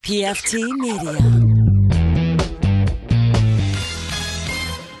PFT Media.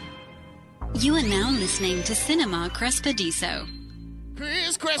 You are now listening to Cinema Crespediso.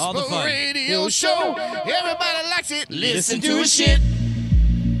 Chris Crespo Radio Show. Everybody likes it. Listen to his shit.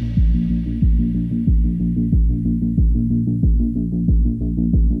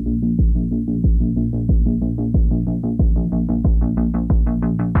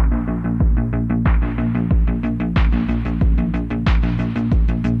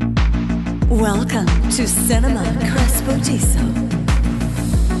 Welcome to Cinema Crespediso.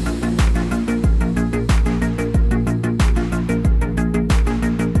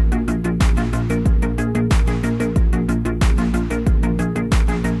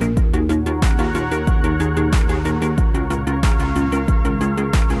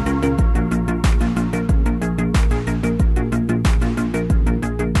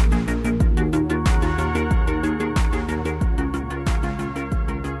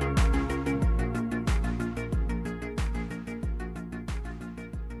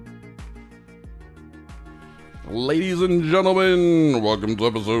 Ladies and gentlemen, welcome to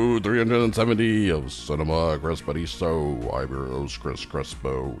episode 370 of Cinema Crespediso. I'm your host, Chris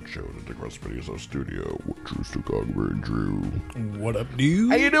Crespo, chilling at the Crespediso studio with Drew Stuckogber and Drew. What up, dude?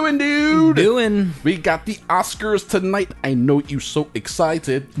 How you doing, dude? Doing? We got the Oscars tonight. I know you're so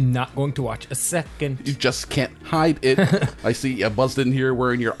excited. Not going to watch a second. You just can't hide it. I see you buzzed in here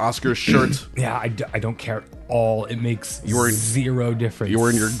wearing your Oscars shirt. Yeah, I don't care at all. It makes zero difference. You're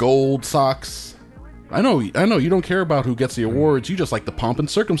wearing your gold socks. I know. You don't care about who gets the awards. You just like the pomp and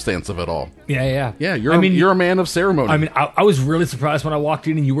circumstance of it all. Yeah. Yeah, you're a man of ceremony. I mean, I was really surprised when I walked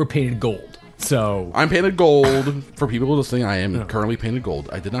in and you were painted gold. So I'm painted gold. For people listening, I am currently painted gold.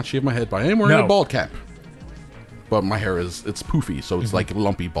 I did not shave my head, but I am wearing a bald cap. But my hair it's poofy, so it's like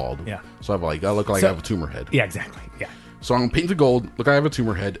lumpy bald. Yeah. So I look like I have a tumor head. Yeah, exactly. Yeah. So I'm painted gold. Look, I have a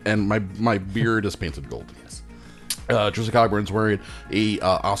tumor head, and my beard is painted gold. Yes. Joseph Cogburn's wearing a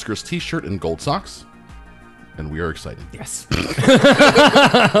Oscars t-shirt and gold socks. And we are excited. Yes.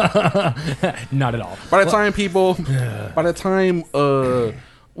 Not at all. By the time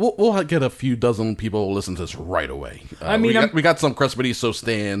we'll get a few dozen people to listen to this right away. We got some Crespediso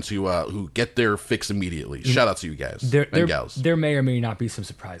stands who get their fix immediately. Shout out to you guys and gals. There may or may not be some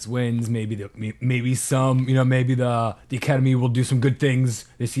surprise wins. Maybe some. Maybe the Academy will do some good things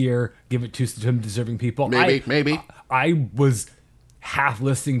this year. Give it to some deserving people. Maybe. I was half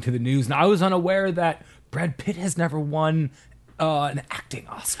listening to the news, and I was unaware that Brad Pitt has never won an acting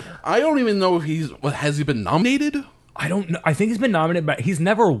Oscar. I don't even know if has he been nominated? I don't know. I think he's been nominated, but he's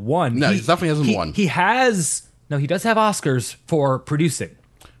never won. No, he definitely hasn't won. He does have Oscars for producing.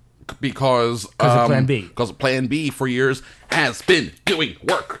 Because of Plan B. Because Plan B for years has been doing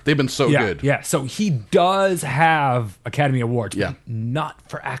work. They've been so good. Yeah, so he does have Academy Awards. Yeah. Not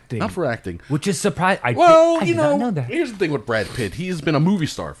for acting. Which is surprising. I did not know that. Here's the thing with Brad Pitt. He's been a movie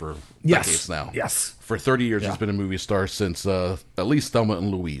star for decades now. Yes. For 30 years, he's been a movie star since at least Thelma and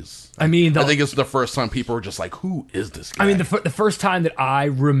Louise. I think it's the first time people were just like, who is this guy? I mean, the first time that I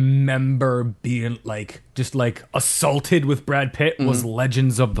remember being just assaulted with Brad Pitt was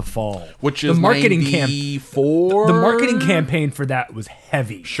Legends of the Fall. Which is the marketing 94? The marketing campaign for that was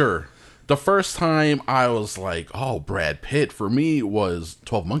heavy. Sure. The first time I was like, oh, Brad Pitt, for me, was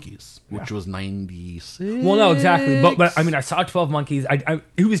 12 Monkeys, which was 96. Well, no, exactly. But I mean, I saw 12 Monkeys.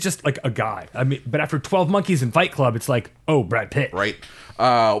 He was just like a guy. I mean, but after 12 Monkeys and Fight Club, it's like, oh, Brad Pitt. Right.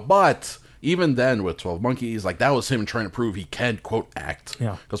 But even then with 12 Monkeys, that was him trying to prove he can, quote, act.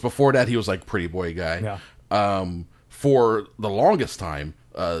 Yeah. Because before that, he was like pretty boy guy. Yeah. For the longest time,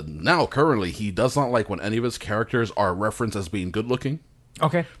 now currently, he does not like when any of his characters are referenced as being good looking.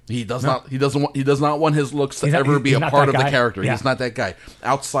 Okay. He does not want his looks to ever be a part of the character. Yeah. He's not that guy.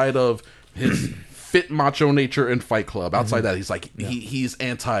 Outside of his fit macho nature in Fight Club, outside that, he's like he's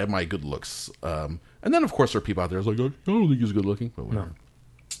anti my good looks. And then of course there are people out there who's like, I don't think he's good looking, but whatever.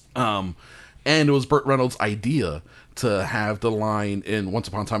 No. And it was Burt Reynolds' idea to have the line in Once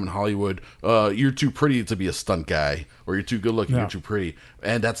Upon a Time in Hollywood, you're too pretty to be a stunt guy, or you're too good looking, you're too pretty.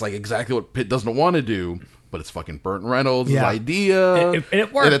 And that's exactly what Pitt doesn't want to do. But it's fucking Burt Reynolds' idea. And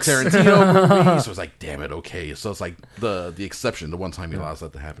it works. In a Tarantino movie. So it's like, damn it, okay. So it's like the exception, the one time he allows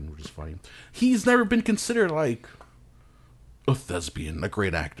that to happen, which is funny. He's never been considered a thespian, a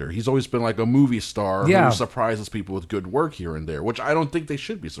great actor. He's always been a movie star who surprises people with good work here and there, which I don't think they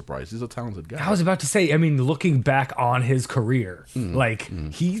should be surprised. He's a talented guy. I was about to say, I mean, looking back on his career,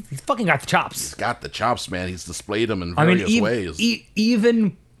 he's fucking got the chops. He's got the chops, man. He's displayed them in various ways.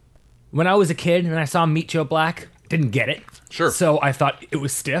 Even when I was a kid and I saw Meet Joe Black, didn't get it. Sure. So I thought it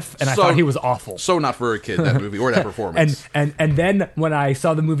was stiff, and I So- thought he was awful. So not for a kid, that movie, or that performance. And then when I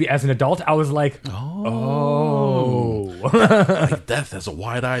saw the movie as an adult, I was like, Like death as a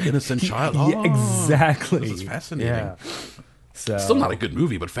wide-eyed, innocent child. yeah, exactly. This is fascinating. Yeah. So Still not a good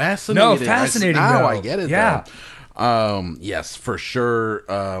movie, but fascinating. No, fascinating, Now though. I get it. Yeah. Though. Yes, for sure.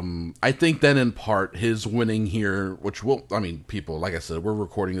 I think then in part his winning here, which will, I mean, people, like I said, we're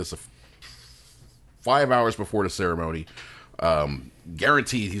recording this 5 hours before the ceremony.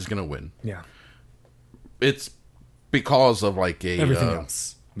 Guaranteed he's going to win. Yeah. It's because of like a Everything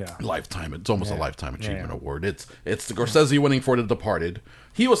else. Yeah. lifetime. It's almost a lifetime achievement Yeah. award. It's the Scorsese winning for The Departed.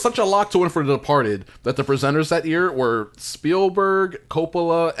 He was such a lock to win for The Departed that the presenters that year were Spielberg,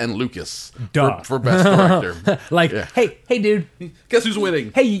 Coppola, and Lucas Duh. for best director. Like, Yeah. hey, dude, Guess who's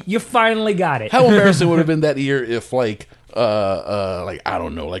winning? hey, you finally got it. How embarrassing would it have been that year if like I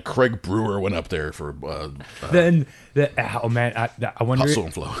don't know, like Craig Brewer went up there for Then, oh man, I wonder. Hustle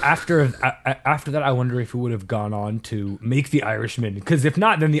and Flow. After that, I wonder if he would have gone on to make The Irishman. Because if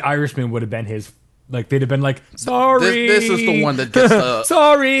not, then The Irishman would have been his. Like they'd have been like, sorry. This is the one that gets the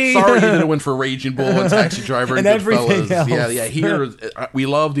sorry. Sorry, he didn't win for Raging Bull and Taxi Driver and, And everything Goodfellas. Yeah, else. yeah. Here, we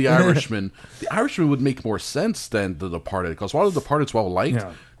love The Irishman. The Irishman would make more sense than The Departed because while The Departed's well liked,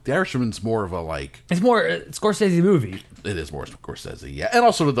 Yeah. The Irishman's more of a like. It's more Scorsese movie. It is more Scorsese, yeah, and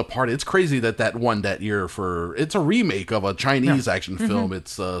also The Departed. It's crazy that won that year for. It's a remake of a Chinese action film.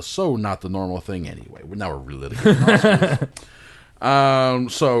 It's so not the normal thing anyway. Now we're relitigating.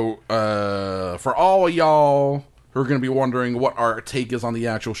 So for all of y'all who are going to be wondering what our take is on the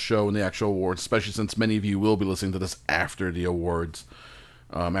actual show and the actual awards, especially since many of you will be listening to this after the awards,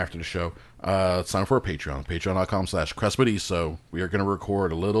 after the show, sign up for our Patreon, patreon.com/CrespediSo. We are going to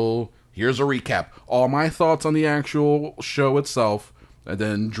record a little, here's a recap, all my thoughts on the actual show itself, and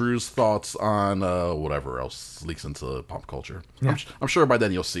then Drew's thoughts on whatever else leaks into pop culture. Yeah. I'm sure by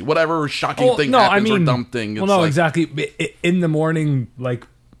then you'll see whatever shocking thing happens or dumb thing. Well, no, exactly. In the morning, like,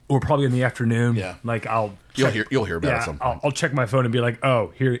 or probably in the afternoon. Yeah. Like I'll. You'll hear about it at some point. I'll check my phone and be like,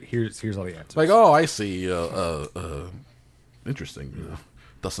 oh, here's all the answers. Like, oh, I see. Interesting.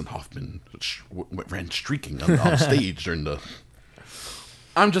 Dustin Hoffman ran streaking on stage during the.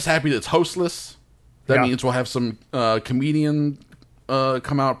 I'm just happy that it's hostless. That Yeah. means we'll have some comedian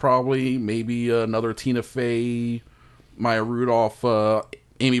come out probably. Maybe another Tina Fey, Maya Rudolph,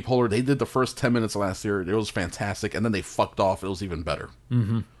 Amy Poehler. They did the first 10 minutes last year. It was fantastic. And then they fucked off. It was even better.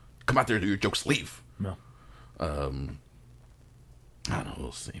 Mm-hmm. Come out there, do your jokes, leave. No. I don't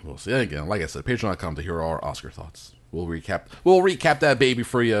know. We'll see. Again, like I said, Patreon.com to hear our Oscar thoughts. We'll recap that baby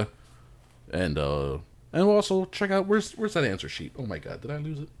for you, and we'll also check out where's that answer sheet. Oh my god, did I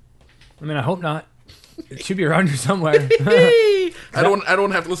lose it? I mean, I hope not. It should be around here somewhere. I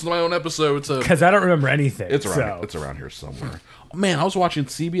don't have to listen to my own episode. Because I don't remember anything. It's around here somewhere. Man, I was watching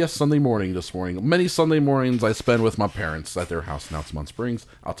CBS Sunday Morning this morning. Many Sunday mornings I spend with my parents at their house in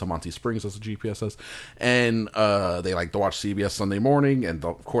Altamonte Springs, as the GPS says. And they like to watch CBS Sunday Morning, and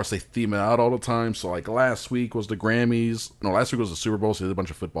of course they theme it out all the time. So like last week was the Grammys. No, last week was the Super Bowl, so they did a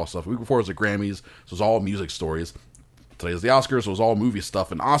bunch of football stuff. The week before was the Grammys, so it was all music stories. Today is the Oscars, so it was all movie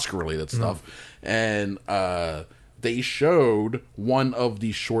stuff and Oscar-related stuff. And they showed one of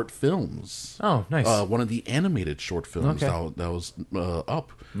the short films. Oh, nice. One of the animated short films Okay. that was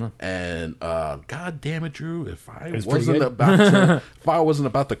up. And god damn it, Drew, if I was wasn't pretty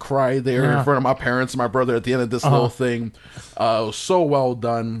about to cry there in front of my parents and my brother at the end of this little thing, it was so well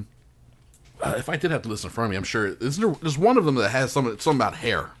done. If I did have to listen in front of me, I'm sure there's one of them that has something about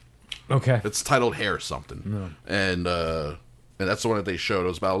hair. Okay. It's titled Hair something. And that's the one that they showed. It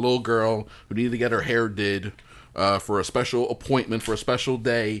was about a little girl who needed to get her hair did for a special appointment for a special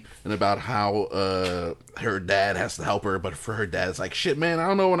day, and about how her dad has to help her, but for her dad, it's like, shit, man, I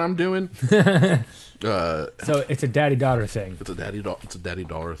don't know what I'm doing. So it's a daddy-daughter thing. It's a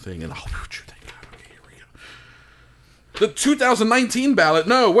daddy-daughter thing, and thank God. Okay, here we go. The 2019 ballot.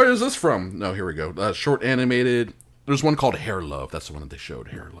 No, where is this from? No, here we go. Short animated. There's one called Hair Love. That's the one that they showed.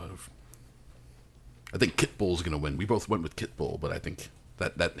 Hair Love. I think Kit Bull's gonna win. We both went with Kit Bull, but I think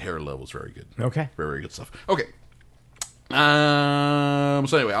that Hair Love was very good. Okay. Very, very good stuff. Okay.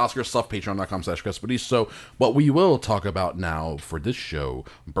 So anyway, Oscar stuff, patreon.com/CrespediSo. What we will talk about now for this show,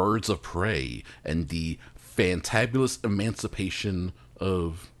 Birds of Prey, and the fantabulous emancipation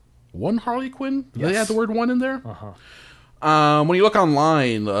of one Harley Quinn. Yes. They had the word one in there? When you look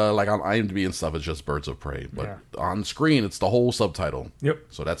online, like on IMDb and stuff, it's just Birds of Prey. But on screen, it's the whole subtitle. Yep.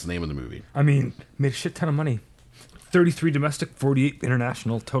 So that's the name of the movie. I mean, made a shit ton of money. 33 domestic, 48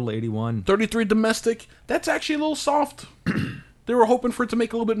 international, total 81. 33 domestic. That's actually a little soft. They were hoping for it to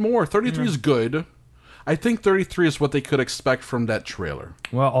make a little bit more. 33 is good. I think 33 is what they could expect from that trailer.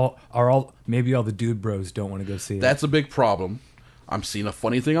 Well, maybe all the dude bros don't want to go see it. That's a big problem. I'm seeing a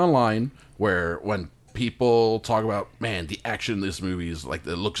funny thing online where when people talk about, man, the action in this movie is like,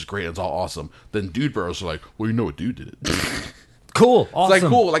 it looks great, it's all awesome. Then dude bros are like, well, you know a dude did it. Cool, awesome. It's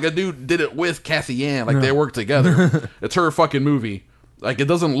like, cool, like a dude did it with Cathy Ann, like they worked together. It's her fucking movie. Like, it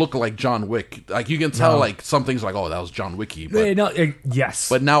doesn't look like John Wick. Like, you can tell, like, some things like, oh, that was John Wicky. But, yes.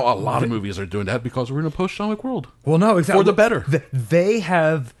 But now a lot of movies are doing that because we're in a post-John Wick world. Well, no, exactly. For the better.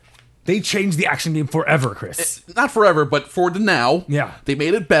 They changed the action game forever, Chris. Not forever, but for the now. Yeah. They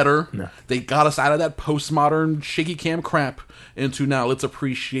made it better. Yeah. They got us out of that postmodern shaky cam crap into now let's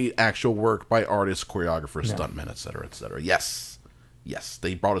appreciate actual work by artists, choreographers, stuntmen, etc., etc. Yes. Yes,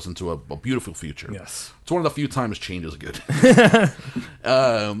 they brought us into a beautiful future. Yes. It's one of the few times change is good.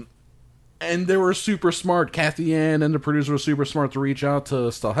 And they were super smart. Cathy Ann and the producer were super smart to reach out to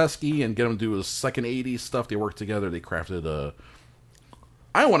Stahelski and get him to do his second 80s stuff. They worked together. They crafted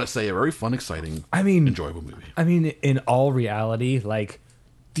I want to say a very fun, exciting, enjoyable movie. I mean, in all reality, like,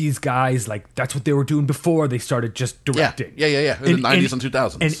 these guys, like, that's what they were doing before they started just directing. Yeah. In the 90s and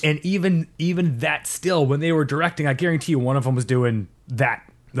 2000s. And even that still, when they were directing, I guarantee you one of them was doing that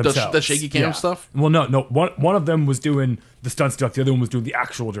themselves. The shaky cam stuff? Well, no. One of them was doing the stunt stuff. The other one was doing the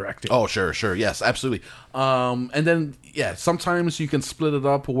actual directing. Oh, sure. Yes, absolutely. And then, sometimes you can split it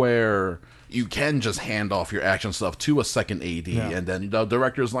up where you can just hand off your action stuff to a second AD, and then the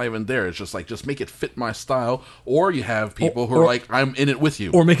director's not even there. It's just like, just make it fit my style. Or you have people who are like, I'm in it with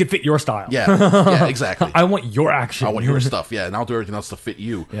you. Or make it fit your style. Yeah, exactly. I want your action. I want your stuff, and I'll do everything else to fit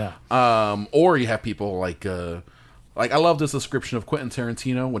you. Yeah. Or you have people like I love this description of Quentin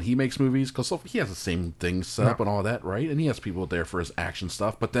Tarantino when he makes movies, because he has the same thing set up and all that, right? And he has people there for his action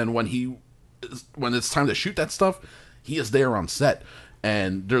stuff. But then when it's time to shoot that stuff, he is there on set.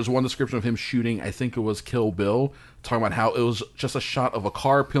 And there's one description of him shooting, I think it was Kill Bill, talking about how it was just a shot of a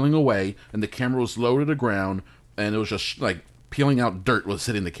car peeling away, and the camera was low to the ground, and it was just like peeling out dirt was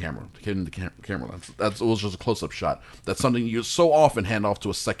hitting the camera, camera lens. It was just a close-up shot. That's something you so often hand off to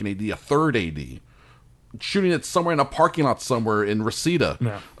a second AD, a third AD, shooting it somewhere in a parking lot somewhere in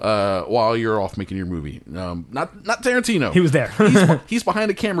Reseda, while you're off making your movie. Not Tarantino. He was there. he's behind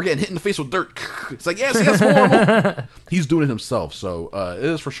the camera getting hit in the face with dirt. It's like, yes, horrible. He's doing it himself, so it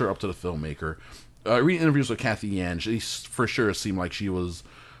is for sure up to the filmmaker. Reading interviews with Cathy Ann, she for sure seemed like she was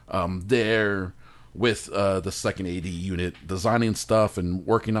there with the second AD unit, designing stuff and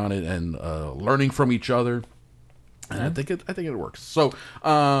working on it and learning from each other. And I think it works. So,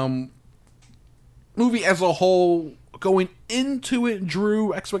 movie as a whole, going into it,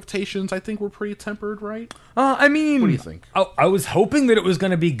 Drew, expectations I think were pretty tempered, right? I mean, what do you think? I was hoping that it was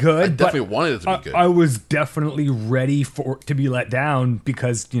going to be good. I definitely wanted it to be good. I was definitely ready to be let down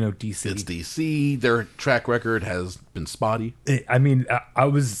because, DC. It's DC. Their track record has been spotty. I mean, I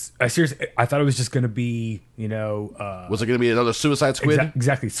seriously, I thought it was just going to be, was it going to be another Suicide Squid?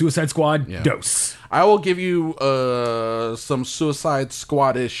 Exactly. Suicide Squad, dose. I will give you some Suicide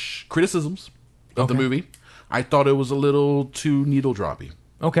Squad-ish criticisms of the movie. I thought it was a little too needle droppy.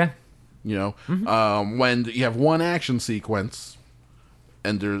 Okay. When you have one action sequence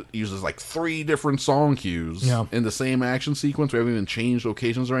and there uses like 3 different song cues in the same action sequence, we haven't even changed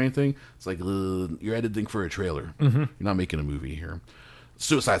locations or anything. It's like, you're editing for a trailer. You're not making a movie here.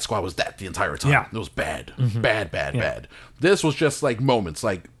 Suicide Squad was that the entire time. Yeah. It was bad. Bad. This was just like moments,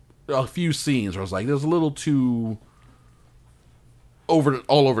 like a few scenes where I was like, there's a little too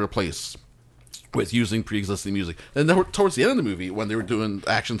all over the place with using pre-existing music. And then towards the end of the movie, when they were doing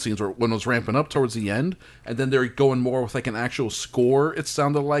action scenes, or when it was ramping up towards the end, and then they're going more with like an actual score, it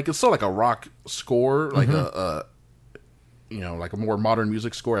sounded like, it's still like a rock score, like like a more modern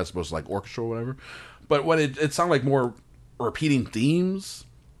music score as opposed to like orchestra or whatever. But when it sounded like more repeating themes,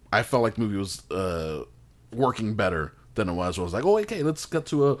 I felt like the movie was working better than it was. I was like, oh, okay, let's get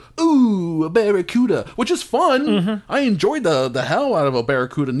to a Barracuda, which is fun. I enjoyed the hell out of a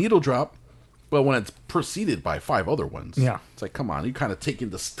Barracuda needle drop. But when it's preceded by 5 other ones, it's like, come on, you're kind of taking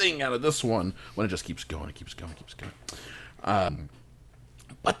the sting out of this one when it just keeps going.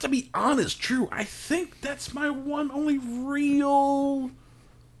 But to be honest, Drew, I think that's my only real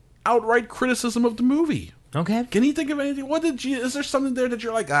outright criticism of the movie. Okay. Can you think of anything? Is there something there that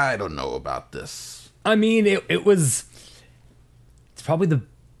you're like, I don't know about this? I mean, it's probably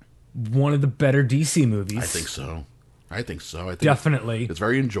one of the better DC movies. I think so. I think definitely. It's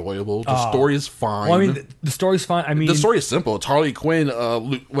very enjoyable. The story is fine. Well, I mean, the story's fine. I mean, the story is simple. It's Harley Quinn.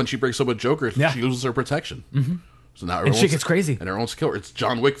 When she breaks up with Joker, she loses her protection. So now and shit gets crazy. And everyone's killer. It's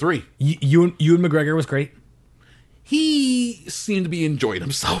John Wick 3. Ewan McGregor was great. he seemed to be enjoying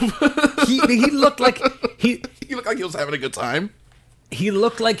himself. He looked like he looked like he was having a good time. He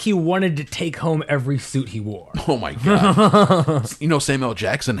looked like he wanted to take home every suit he wore. Oh my god! Samuel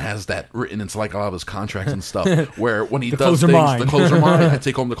Jackson has that written into like a lot of his contracts and stuff. Where when he does clothes are things, mine. the clothes are mine. I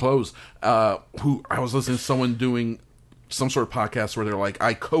take home the clothes. Who I was listening to someone doing some sort of podcast where they're like,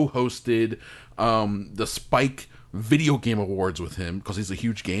 I co-hosted the Spike Video Game Awards with him because he's a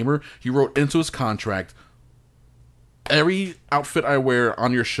huge gamer. He wrote into his contract, every outfit I wear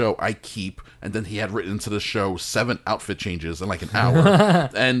on your show, I keep. And then he had written into the show 7 outfit changes in like an hour.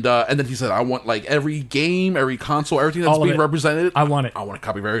 and then he said, I want like every game, every console, everything that's All of being it. represented. I want it. I want a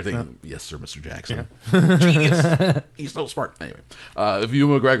copy of everything. Yes, sir, Mr. Jackson. Genius. He's so smart. Anyway, if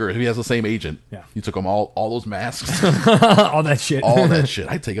Ewan McGregor, if he has the same agent, he took him all those masks, All that shit. all that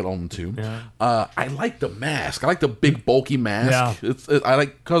shit. I take it home too. I like the mask. I like the big bulky mask. Yeah. I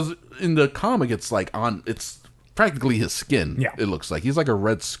like because in the comic it's like it's practically his skin. Yeah. It looks like he's like a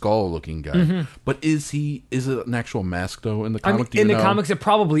Red Skull looking guy. But is it an actual mask though in the I mean, comic? Do you in the know? comics, it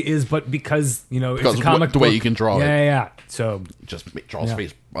probably is, but because Because it's a comic the way book, you can draw it. Yeah. So Just draw his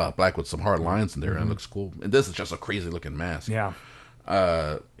face black with some hard lines in there, and it looks cool. And this is just a crazy looking mask. yeah,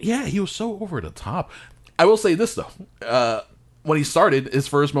 He was so over the top. I will say this though, when he started, his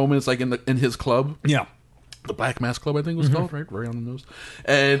first moments like in his club, yeah. the Black Mask Club, I think it was called, right? Right on the nose.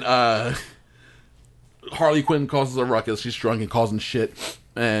 And Harley Quinn causes a ruckus. She's drunk and causing shit.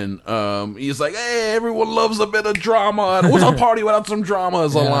 And he's like, hey, everyone loves a bit of drama. And what's a party without some drama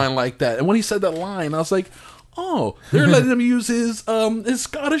is a line like that. And when he said that line, I was like, oh, they're letting him use his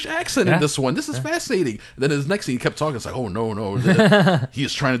Scottish accent in this one. This is fascinating. And then his next scene, he kept talking. It's like, oh, no.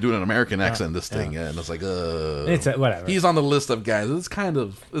 He's trying to do an American accent in this thing. And it's like, It's whatever. He's on the list of guys.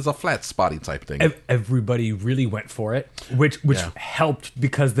 It's a flat spotty type thing. Everybody really went for it, which helped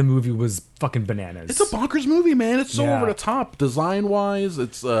because the movie was fucking bananas. It's a bonkers movie, man. It's so Yeah. over the top. Design wise,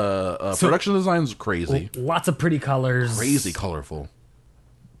 it's production design's crazy. Lots of pretty colors. Crazy colorful.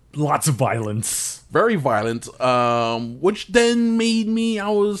 Lots of violence. Very violent. Which then made me,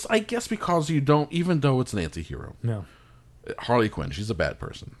 I guess because you don't, even though it's an anti-hero. No. Harley Quinn, she's a bad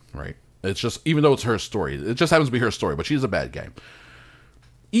person, right? It's just, even though it's her story, it just happens to be her story, but she's a bad guy.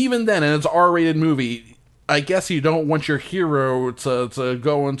 Even then, and it's an R-rated movie, I guess you don't want your hero to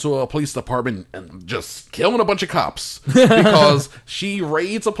go into a police department and just killing a bunch of cops. Because she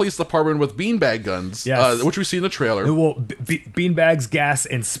raids a police department with beanbag guns, Yes. which we see in the trailer. Well, beanbags, gas,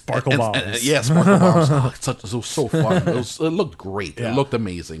 and sparkle bombs. Yeah, sparkle bombs. Oh, it was so fun. It looked great. Yeah. It looked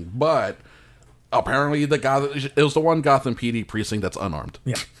amazing. But apparently it was the one Gotham PD precinct that's unarmed.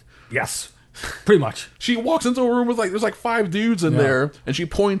 Yeah. Yes. Pretty much. She walks into a room with there's 5 dudes in there, and she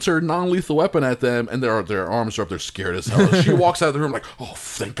points her non-lethal weapon at them, and their arms are up. They're scared as hell. She walks out of the room like, oh,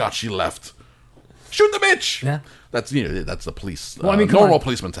 thank God she left. Shoot the bitch. Yeah. That's that's the police. Well, I mean, normal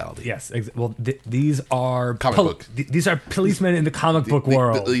police mentality. Yes. Well, these are Comic book. These are policemen in the comic book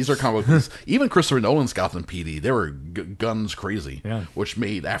world. These are comic books. Even Christopher Nolan's Gotham PD, they were guns crazy. Yeah. Which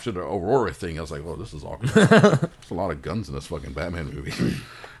made, after the Aurora thing, I was like, oh, this is awkward. There's a lot of guns in this fucking Batman movie.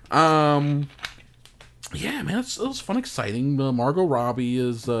 Yeah, man, it was fun, exciting. Margot Robbie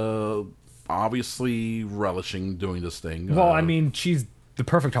is obviously relishing doing this thing. Well, I mean, she's the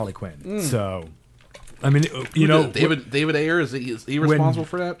perfect Harley Quinn. So, I mean, you know, David Ayer, is he responsible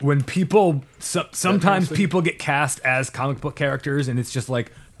for that? When people sometimes people get cast as comic book characters, and it's just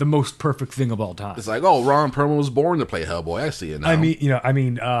like the most perfect thing of all time. It's like, oh, Ron Perlman was born to play Hellboy. I see it now. I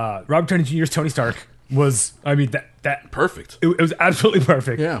mean, Robert Downey Jr.'s Tony Stark was, that perfect. It was absolutely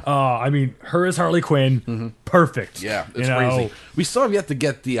perfect. Yeah. I mean, her as Harley Quinn, perfect. Yeah, it's crazy. We still have yet to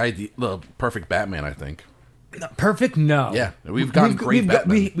get the perfect Batman, I think. Perfect? No. Yeah, we've gotten great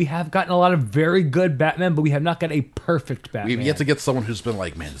Batman. We have gotten a lot of very good Batman, but we have not got a perfect Batman. We've yet to get someone who's been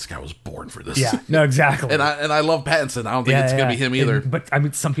like, man, this guy was born for this. Yeah, no, exactly. and I love Pattinson. I don't think it's going to be him either. But, I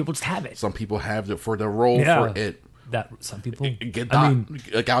mean, some people just have it. Some people have it for the role for it. That some people. Gal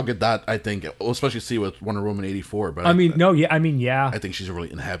Gadot, I think, we'll especially see with Wonder Woman 84. But yeah. I think she's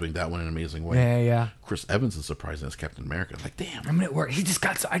really inhabiting that one in an amazing way. Yeah. Chris Evans is surprising as Captain America. Like, damn. I mean, it worked. He just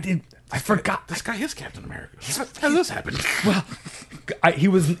got. I forgot. This guy is Captain America. How did this happen? Well,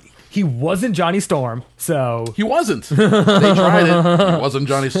 he wasn't Johnny Storm, so he wasn't. They tried it. He wasn't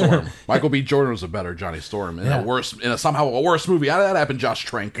Johnny Storm. Michael B. Jordan was a better Johnny Storm in somehow a worse movie. How did that happen? Josh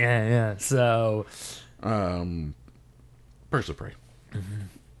Trank. Yeah. So, Birds of Prey.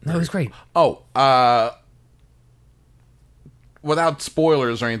 No, it was great. Oh, without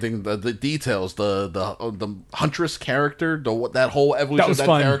spoilers or anything, the details, the Huntress character, that whole evolution of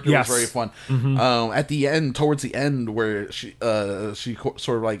that character was very fun. At the end, towards the end, where she sort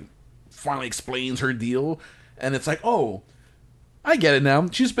of like finally explains her deal, And it's like, oh, I get it now.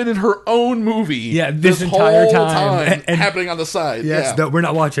 She's been in her own movie. Yeah, this entire whole time. And happening on the side. Yes, yeah. that we're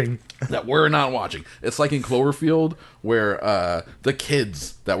not watching. That we're not watching. It's like in Cloverfield, where the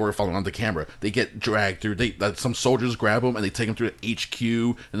kids that were following on the camera, they get dragged through. Some soldiers grab them and they take them through the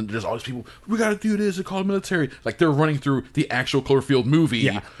HQ, and there's all these people. We got to do this. They call the military. Like they're running through the actual Cloverfield movie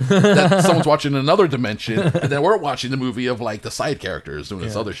that someone's watching in another dimension, and then we're watching the movie of like the side characters doing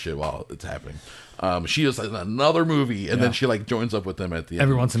this other shit while it's happening. She is in another movie, and then she like joins up with them at the end.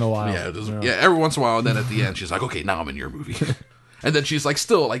 Every once in a while. Yeah, every once in a while, and then at the end, she's like, "Okay, now I'm in your movie," and then she's like,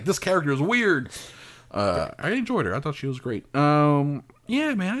 "Still, like this character is weird." I enjoyed her. I thought she was great.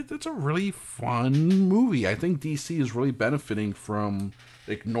 Yeah, man, it's a really fun movie. I think DC is really benefiting from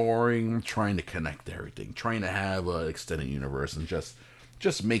ignoring trying to connect everything, trying to have an extended universe, and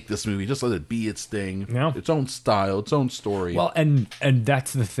just make this movie, just let it be its thing, its own style, its own story. Well, and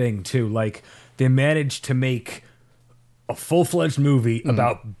that's the thing too. Like they managed to make a full-fledged movie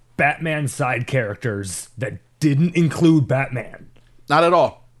about Batman side characters that didn't include Batman. Not at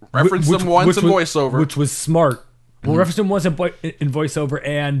all. Reference them once in voiceover, which was smart. Well, reference them once in voiceover,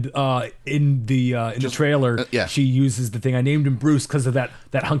 and in the trailer, she uses the thing. I named him Bruce because of that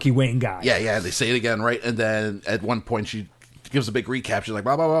hunky Wayne guy. Yeah. They say it again, right? And then at one point she gives a big recap. She's like,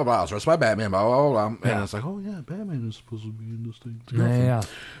 blah, blah, blah, blah. So it's by Batman, blah, blah, blah, blah. And it's like, oh, yeah, Batman is supposed to be in this thing. Yeah.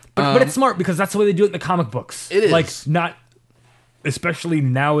 But it's smart because that's the way they do it in the comic books. It is. Like, not, especially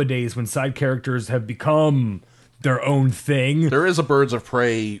nowadays when side characters have become their own thing. There is a Birds of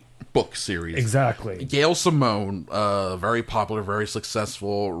Prey book series. Exactly. Gail Simone, very popular, very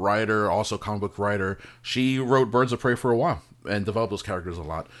successful writer, also comic book writer. She wrote Birds of Prey for a while and developed those characters a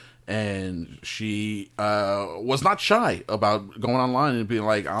lot. And she was not shy about going online and being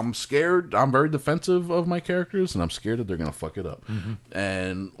like, I'm scared. I'm very defensive of my characters, and I'm scared that they're going to fuck it up. Mm-hmm.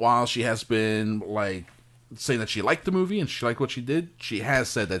 And while she has been like saying that she liked the movie and she liked what she did, she has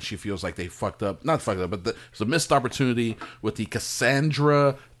said that she feels like they fucked up. Not fucked up, but there's a missed opportunity with the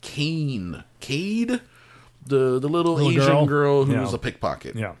Cassandra Cade, the little Asian girl who was a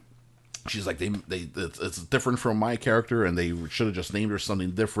pickpocket. Yeah. She's like, it's different from my character, and they should have just named her something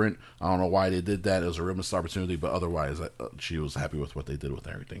different. I don't know why they did that. It was a real missed opportunity, but otherwise, she was happy with what they did with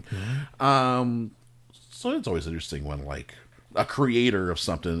everything. Mm-hmm. So it's always interesting when, like, a creator of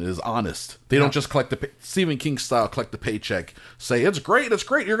something is honest. They don't just collect Stephen King style, collect the paycheck, say, it's great,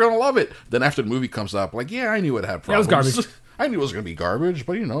 you're going to love it. Then after the movie comes out, like, yeah, I knew it had problems. That was garbage. I knew it was going to be garbage,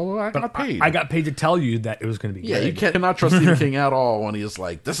 but, I got paid. I got paid to tell you that it was going to be good. You cannot trust Stephen King at all when he's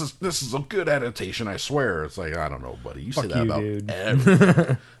like, this is a good adaptation, I swear. It's like, I don't know, buddy. You say that about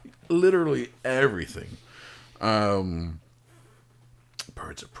everything. Literally everything. Birds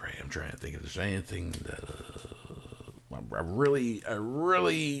of Prey. I'm trying to think if there's anything that... I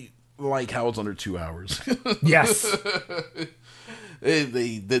really like how it's under 2 hours. Yes.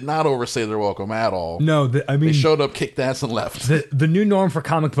 They did not overstay their welcome at all. No, they showed up, kicked ass, and left. The new norm for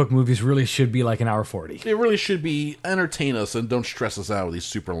comic book movies really should be like an hour 40. It really should be entertain us and don't stress us out with these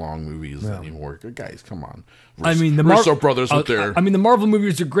super long movies anymore. Guys, come on. The Russo brothers with their... the Marvel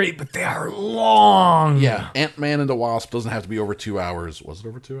movies are great, but they are long. Yeah, Ant-Man and the Wasp doesn't have to be over 2 hours. Was it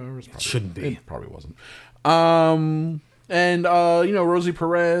over 2 hours? Probably. It shouldn't be. It probably wasn't. And Rosie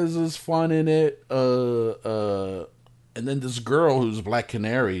Perez is fun in it. And then this girl who's Black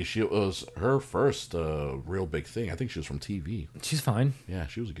Canary, she was her first real big thing. I think she was from TV. She's fine. Yeah,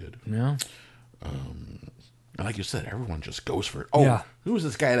 she was good. Yeah. And like you said, everyone just goes for it. Oh, yeah. Who was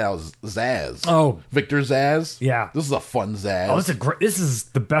this guy that was Zaz? Oh, Victor Zaz. Yeah, this is a fun Zaz. Oh, this is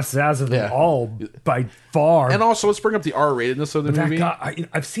the best Zaz of them all by far. And also, let's bring up the R-ratedness of the movie.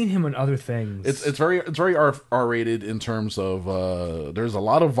 I've seen him in other things. It's very R-rated in terms of there's a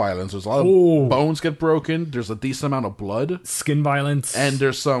lot of violence. There's a lot of bones get broken. There's a decent amount of blood, skin violence, and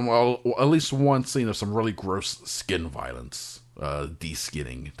there's some at least one scene of some really gross skin violence.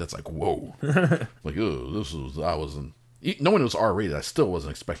 De-skinning. That's like, whoa. Like, oh, I wasn't... Knowing it was R-rated, I still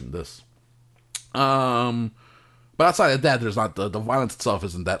wasn't expecting this. But outside of that, there's not... The violence itself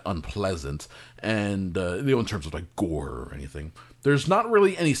isn't that unpleasant. And, in terms of, like, gore or anything. There's not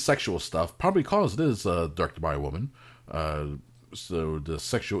really any sexual stuff, probably because it is directed by a woman. So the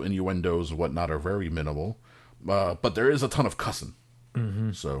sexual innuendos and whatnot are very minimal. But there is a ton of cussing.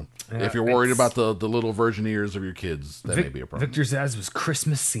 Mm-hmm. So if you're worried about the little virgin ears of your kids, that may be a problem. Victor Zaz was Chris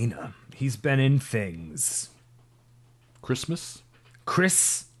Messina. He's been in things. Chris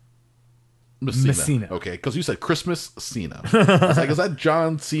Messina. Okay, because you said Christmas Cena. I was like, is that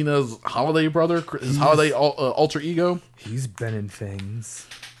John Cena's holiday brother? His holiday alter ego? He's been in things.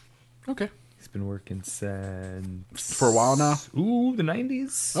 Okay. He's been working since... For a while now? Ooh, the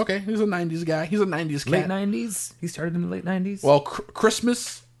 90s? Okay, he's a 90s guy. He's a 90s cat. Late 90s? He started in the late 90s? Well,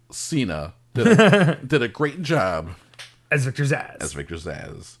 Christmas Cena did a great job as Victor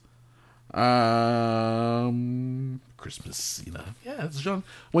Zsasz. Christmas Cena. Yeah, it's John.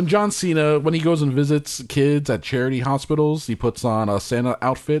 When John Cena, when he goes and visits kids at charity hospitals, he puts on a Santa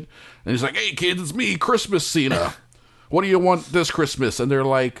outfit, and he's like, "Hey, kids, it's me, Christmas Cena. What do you want this Christmas?" And they're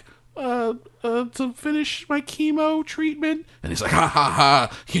like, to finish my chemo treatment. And he's like, "Ha, ha,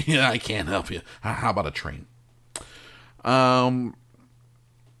 ha. Yeah, I can't help you. How about a train?" I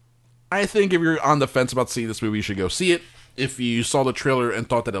think if you're on the fence about seeing this movie, you should go see it. If you saw the trailer and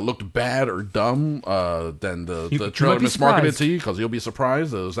thought that it looked bad or dumb, then the trailer mismarketed to you, because you'll be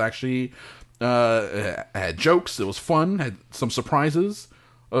surprised. It was actually it had jokes. It was fun. Had some surprises.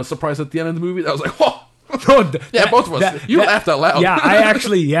 A surprise at the end of the movie that was like, whoa. Yeah, both of us. You laughed out loud. Yeah, I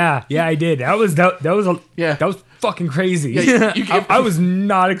actually, I did. That was fucking crazy. Yeah, I was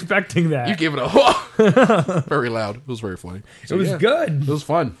not expecting that. You gave it a whoa. Very loud. It was very funny. So, it was good. It was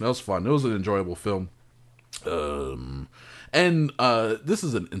fun. It was an enjoyable film. And this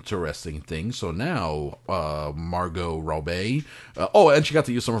is an interesting thing. So now Margot Robbie, and she got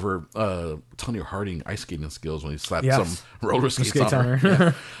to use some of her Tonya Harding ice skating skills when he slapped some roller skates on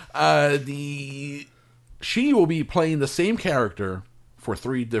her. She will be playing the same character for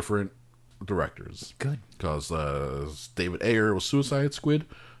 3 different directors. Good. Because David Ayer was Suicide Squid.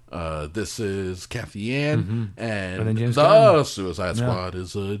 This is Kathy Ann. And then the Gunn. Suicide Squad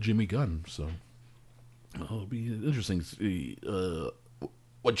is Jimmy Gunn. So it'll be interesting to see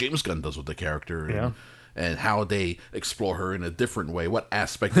what James Gunn does with the character. And how they explore her in a different way. What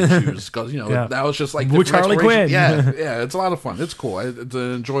aspect they choose. Because, that was just like... With Harley Quinn. Yeah, it's a lot of fun. It's cool. It's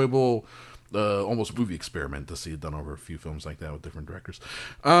an enjoyable... almost movie experiment to see it done over a few films like that with different directors.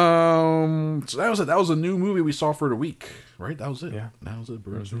 So that was it. That was a new movie we saw for the week, right? That was it. Yeah, that was it.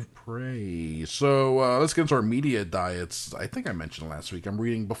 Birds of Prey. So let's get into our media diets. I think I mentioned last week. I'm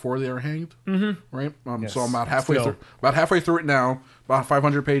reading Before They Are Hanged. Right. Yes. So I'm about halfway through it now. About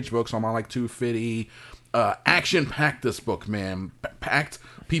 500-page book. So I'm on like 250. Action packed. This book, man, packed.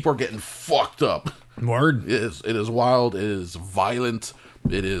 People are getting fucked up. Word. It is wild. It is violent.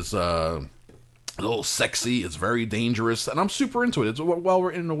 It is a little sexy. It's very dangerous, and I'm super into it. It's well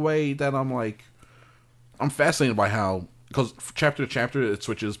written in a way that I'm fascinated by how, because chapter to chapter it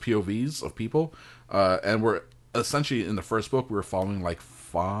switches POVs of people, and we're essentially in the first book we were following like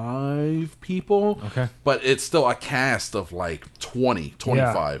 5 people, but it's still a cast of like 20,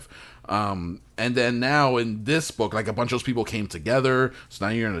 25. And then now in this book, like a bunch of those people came together. So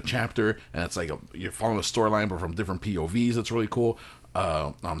now you're in a chapter, and it's like you're following a storyline, but from different POVs. It's really cool.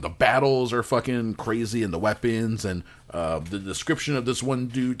 The battles are fucking crazy, and the weapons, and the description of this one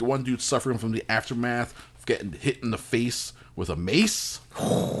dude. The one dude suffering from the aftermath of getting hit in the face with a mace,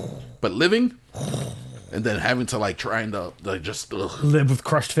 but living, and then having to like trying to like just live with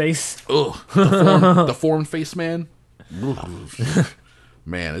crushed face. The formed face man.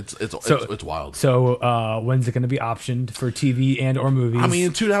 Man, it's wild. So when's it going to be optioned for TV and or movies? I mean,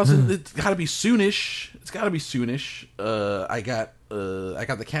 in 2000, it's got to be soonish. I got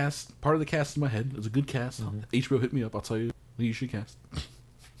the cast. Part of the cast in my head. It's a good cast. HBO hit me up. I'll tell you who you should cast.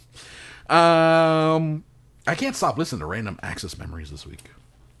 I can't stop listening to Random Access Memories this week.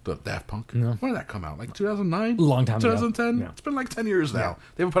 The Daft Punk. No. When did that come out? Like 2009? Long time 2010? ago. Yeah. It's been like 10 years now. Yeah.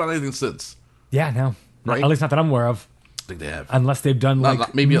 They haven't put out anything since. Yeah, no. Right? At least not that I'm aware of. I think they have. Unless they've done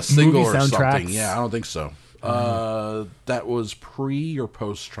like maybe a single or soundtracks. something. Yeah, I don't think so. That was pre or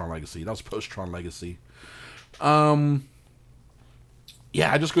post Tron Legacy. That was post Tron Legacy.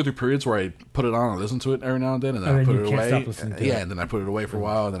 Yeah, I just go through periods where I put it on and listen to it every now and then, and then I put it away. And then I put it away for a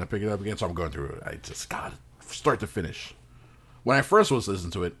while, and then I pick it up again. So I'm going through it. I just got start to finish. When I first was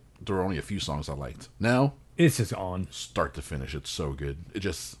listening to it, there were only a few songs I liked. Now it's just on start to finish. It's so good. It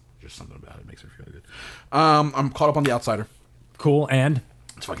just something about it makes me feel good. I'm caught up on The Outsider. Cool, and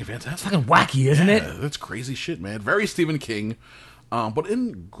it's fucking fantastic. It's fucking wacky, isn't it? That's crazy shit, man. Very Stephen King. But in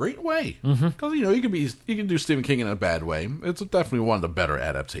a great way, because you can do Stephen King in a bad way. It's definitely one of the better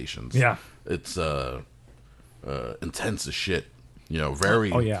adaptations. Yeah, it's intense as shit.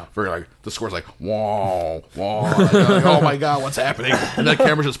 Very like the score's like whoa, like, oh my god, what's happening? And the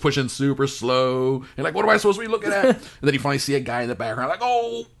camera's just pushing super slow, and like, what am I supposed to be looking at? And then you finally see a guy in the background, like,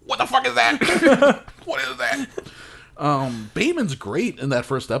 oh, what the fuck is that? What is that? Bateman's great in that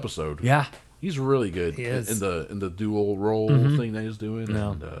first episode. Yeah. He's really good in the dual role thing that he's doing.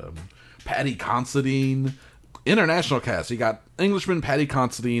 Yeah. And Paddy Considine, international cast. You got Englishman Paddy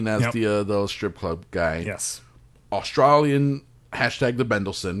Considine as the strip club guy. Yes. Australian # the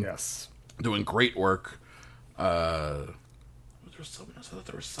Bendelson. Yes. doing great work. There was some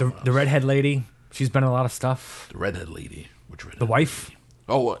The redhead lady. She's been in a lot of stuff. the redhead lady. Which redhead? The wife.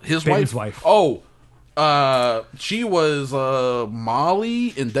 Oh, his Bateman's wife. wife. Oh, she was Molly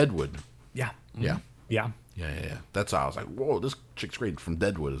in Deadwood. Yeah. Yeah. Yeah. Yeah. That's how I was like, whoa, this chick's great. From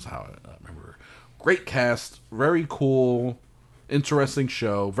Deadwood is how I remember her. Great cast, very cool, interesting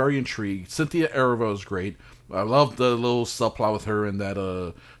show, very intrigued. Cynthia Erivo is great. I love the little subplot with her and that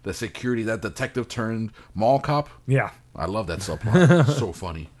the security, that detective turned mall cop. Yeah. I love that subplot. It's so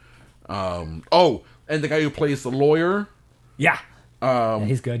funny. And the guy who plays the lawyer. Yeah. Yeah,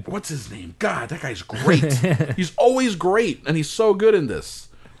 he's good. What's his name? God, that guy's great. He's always great, and he's so good in this.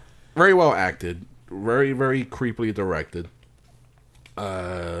 Very well acted. Very, very creepily directed.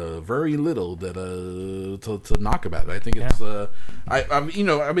 Very little that to knock about it. I think it's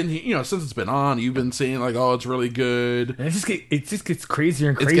I've been since it's been on, you've been saying like, oh, it's really good. And it just gets crazier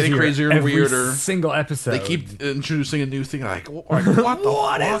and It's crazier. getting crazier and every weirder. Single episode. They keep introducing a new thing. Like what the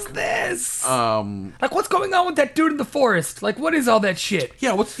What fuck? is this? Like, what's going on with that dude in the forest? Like, what is all that shit?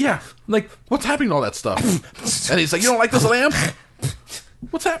 Yeah, Like, what's happening to all that stuff? And he's like, you don't like this lamp?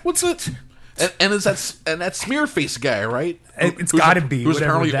 What's it? And is that smear face guy, right? It's gotta be, Who's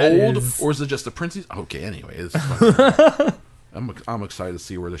whatever apparently that old, is. or is it just the prince? Okay, anyway, it's fun. I'm excited to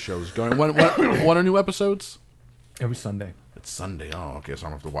see where the show is going. When are new episodes? every Sunday. It's Sunday. Oh, okay, so I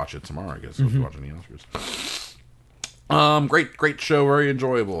don't have to watch it tomorrow. I guess I'll have to watch the Oscars. Great show, very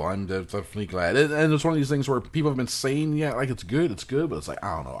enjoyable. I'm definitely glad. And it's one of these things where people have been saying, yeah, like it's good, but it's like,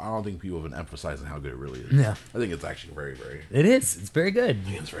 I don't know. I don't think people have been emphasizing how good it really is. Yeah. I think it's actually very, very, It is. It's very good.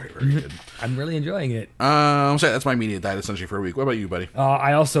 it's very, very good. I'm really enjoying it. So that's my media diet essentially for a week. What about you, buddy?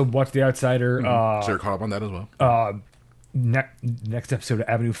 I also watched The Outsider. So you're caught up on that as well? Next episode of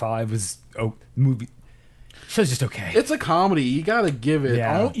Avenue 5 was movie. Show's just okay. It's a comedy. You gotta give it.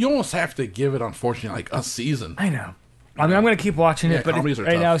 Yeah. You almost have to give it, unfortunately, like a season. I know. I mean, I'm going to keep watching Yeah, it, but comedies are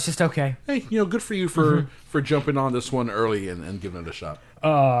right tough. now it's just okay. Hey, good for you for jumping on this one early and giving it a shot.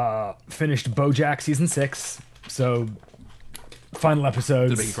 Finished BoJack season 6, so final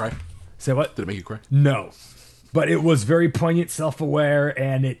episodes. Did it make you cry? Say what? Did it make you cry? No. But it was very poignant, self-aware,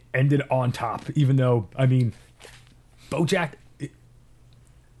 and it ended on top, even though, I mean, BoJack,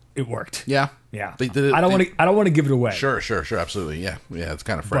 it worked. Yeah. Yeah. They did it. I don't want to give it away. Sure, absolutely. Yeah. It's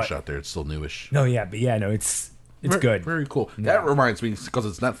kind of fresh But- out there. It's still newish. No, yeah, but yeah, no, it's good. Very cool. That reminds me, because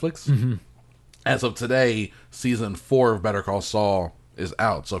it's Netflix. As of today, season 4 of Better Call Saul is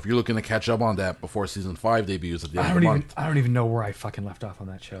out. So if you're looking to catch up on that before season 5 debuts at the end of the month, I don't even know where I fucking left off on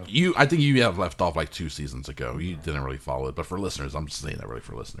that show. I think you have left off like 2 seasons ago. You didn't really follow it, but for listeners, I'm just saying that really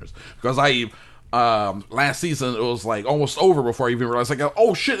for listeners, because last season it was like almost over before I even realized, like,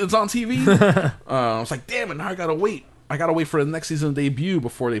 oh shit, it's on TV. I was like, damn it, now I gotta wait for the next season to debut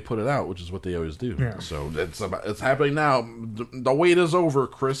before they put it out, which is what they always do. Yeah. So it's happening now. The wait is over,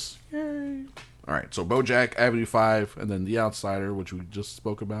 Chris. Yay! All right, so BoJack, Avenue 5, and then The Outsider, which we just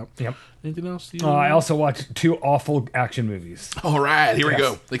spoke about. Yep. Anything else? I also watched 2 awful action movies. All right, here we Yes.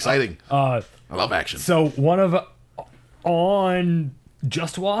 go. Exciting. I love action. So one of on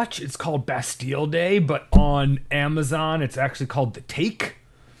Just Watch, it's called Bastille Day, but on Amazon, it's actually called The Take.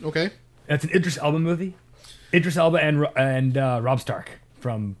 Okay. That's an Idris Elba movie. Idris Elba and Rob Stark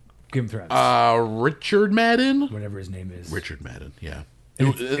from Game of Thrones. Richard Madden? Whatever his name is. Richard Madden, yeah.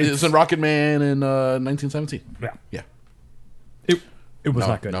 It's- It's in Rocket Man in 1917. Yeah. Yeah. It was No,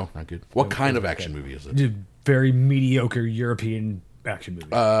 not good. No, not good. What kind of action movie is it? It's a very mediocre European action movie.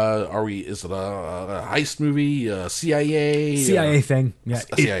 Is it a heist movie? CIA? CIA thing. Yeah.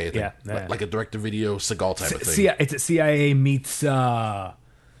 A CIA thing. Yeah. Like a direct-to-video Seagal type of thing. It's a CIA meets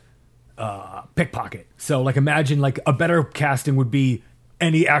pickpocket. So like imagine like a better casting would be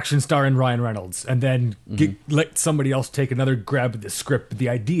any action star in Ryan Reynolds, and then let somebody else take another grab at the script, but the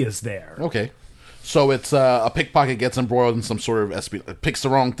idea's there. Okay. So it's a pickpocket gets embroiled in some sort of picks the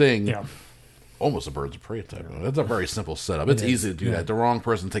wrong thing. Yeah. Almost a Birds of Prey type. That's a very simple setup. It's easy to do that. The wrong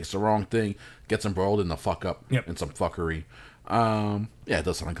person takes the wrong thing, gets embroiled in the fuck up, in some fuckery. It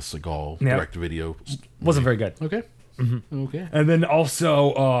does sound like a Seagal direct-to-video. Wasn't very good. Okay. Okay. And then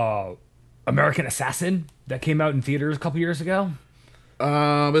also American Assassin that came out in theaters a couple years ago.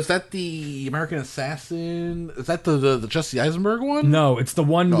 Is that the American Assassin? Is that the Jesse Eisenberg one? No, it's the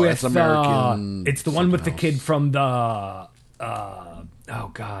one with that's American it's the one with the something kid else. from the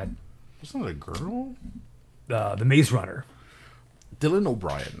oh god, It's not a girl. the Maze Runner. Dylan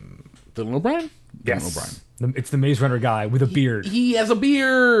O'Brien. Dylan O'Brien? Yes, Dylan O'Brien. It's the Maze Runner guy with a beard. He has a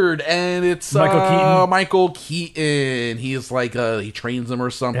beard, and it's Michael Keaton. Michael Keaton. He's like he trains him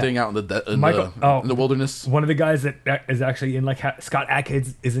or something out in the in the wilderness. One of the guys that is actually in like Scott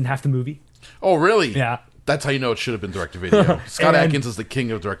Adkins is in half the movie. Oh, really? Yeah. That's how you know it should have been direct-to-video. Scott And- Adkins is the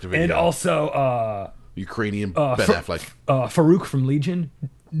king of direct-to-video. And also Ukrainian Ben Affleck. Farouk from Legion,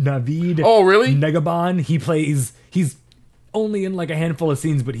 Naveed. Oh, really? Negaban. He's only in like a handful of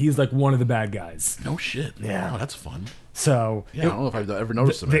scenes, but he's like one of the bad guys. No shit. Yeah. Oh, that's fun. So Yeah, I don't know if I've ever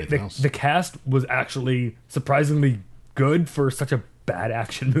noticed him in anything else. the cast was actually surprisingly good for such a bad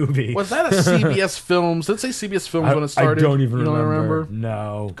action movie. Was that a CBS Films? Did it say CBS Films when it started? I don't even you don't remember. remember?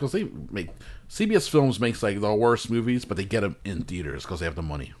 No. Because they make CBS Films makes like the worst movies, but they get them in theaters because they have the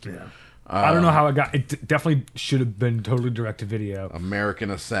money. Yeah. I don't know how it got. It definitely should have been totally direct to video.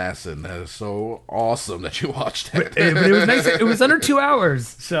 American Assassin. That is so awesome that you watched it. But it was nice. It was under 2 hours.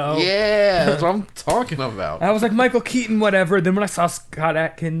 So Yeah, that's what I'm talking about. I was like, Michael Keaton, whatever. Then when I saw Scott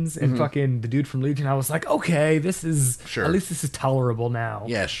Adkins and fucking the dude from Legion, I was like, okay, this is Sure. at least this is tolerable now.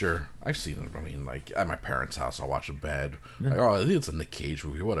 Yeah, sure. I've seen it. I mean, like at my parents' house, I'll watch a bad. Like, oh, I think it's a Nick Cage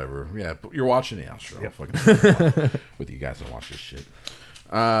movie, whatever. Yeah, but you're watching it. Yeah, sure. I'll fucking with you guys and watch this shit.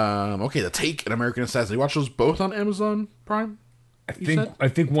 Okay, The Take and American Assassin. You watch those both on Amazon Prime? I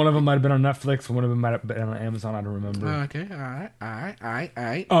think one of them might have been on Netflix, one of them might have been on Amazon. I don't remember. Okay, all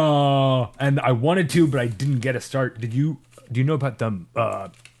right. And I wanted to, but I didn't get a start. Do you know about the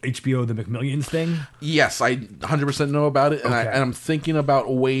HBO The McMillions thing? Yes, I 100% know about it, and, Okay. I'm thinking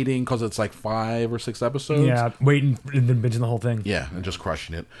about waiting because it's like 5 or 6 episodes. Yeah, waiting and then binging the whole thing. Yeah, and just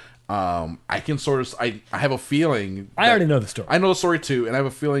crushing it. I can sort of. I have a feeling. I already know the story. I know the story too, and I have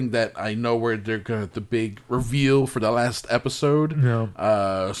a feeling that I know where they're going to the big reveal for the last episode.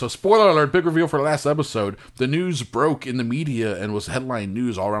 No. So spoiler alert! Big reveal for the last episode. The news broke in the media and was headline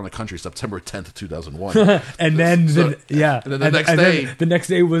news all around the country. September 10th, 2001. And then, So- yeah, and then the next day- the next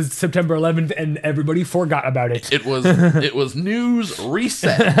day was September 11th, and everybody forgot about it. It was news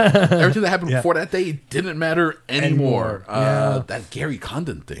reset. Everything that happened before that day didn't matter anymore. Yeah. That Gary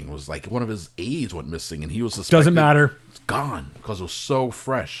Condon thing was like one of his aides went missing, and he was suspected. Doesn't matter. It's gone because it was so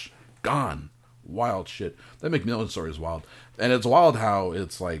fresh. Gone. Wild shit. That McMillan story is wild, and it's wild how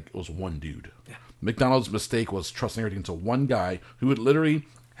it's like it was one dude. McDonald's mistake was trusting everything to one guy who would literally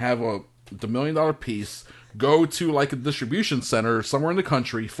have the $1 million piece, go to like a distribution center somewhere in the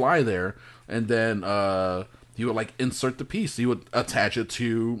country, fly there, and then he would like insert the piece. He would attach it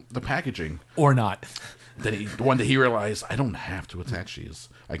to the packaging. Or not. Then one day he realized, I don't have to attach these.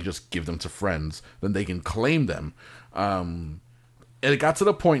 I can just give them to friends. Then they can claim them. And it got to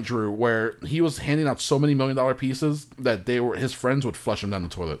the point, Drew, where he was handing out so many $1 million pieces that his friends would flush him down the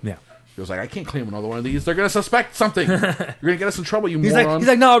toilet. Yeah. He was like, I can't claim another one of these. They're gonna suspect something. You're gonna get us in trouble, you He's moron.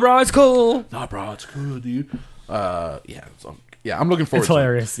 like, no, bro, it's cool. Nah, bro, it's good, dude. Yeah, I'm looking forward It's to it.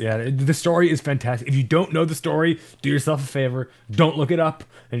 hilarious. Yeah, the story is fantastic. If you don't know the story, do yourself a favor. Don't look it up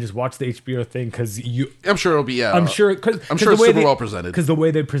and just watch the HBO thing because I'm sure it'll be. I'm sure I'm sure the it's way super they- well presented. Because the way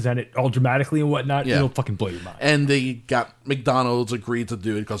they present it, all dramatically and whatnot, Yeah. it'll fucking blow your mind. And they got McDonald's agreed to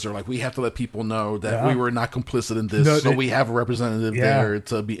do it because they're like, we have to let people know that Yeah. we were not complicit in this, No, so they- we have a representative Yeah. there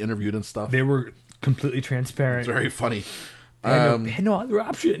to be interviewed and stuff. They were completely transparent. It's very funny. They had no other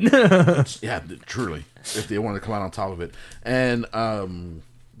option. Yeah, truly, if they wanted to come out on top of it. And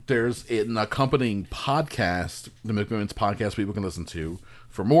there's an accompanying podcast, the McMillions podcast, people can listen to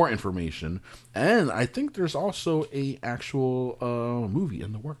for more information. And I think there's also a actual movie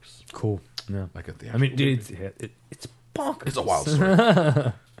in the works. Cool. Yeah. Like at the I mean, actual dude, it's bonkers. It's a wild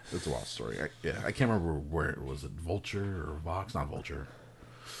story. It's a wild story. I can't remember where it was. It Vulture or Vox? Not Vulture.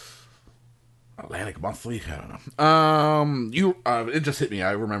 Atlantic Monthly. I don't know. It just hit me.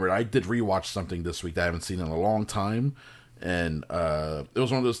 I remembered. I did rewatch something this week that I haven't seen in a long time, and it was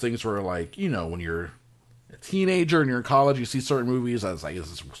one of those things where, like, you know, when you're a teenager and you're in college, you see certain movies. I was like,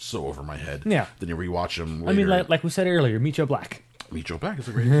 this is so over my head. Yeah. Then you rewatch them. I mean, later. like we said earlier, Meet Joe Black. Meet Joe Black is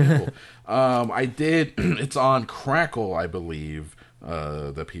a great example. I did. It's on Crackle, I believe.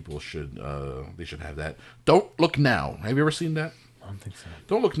 That people should they should have that. Don't Look Now. Have you ever seen that? I don't think so.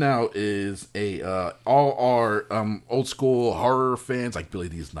 Don't Look Now is a all our old school horror fans, like Billy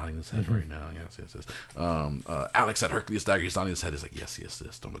D is nodding his head right now. Yes. Alex at Hercules Dagger, he's nodding his head. He's like, yes.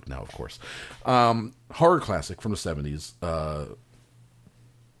 Don't Look Now, of course. Horror classic from the 70s.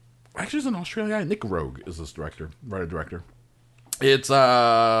 Actually, it's an Australian guy. Nick Rogue is this writer-director. It's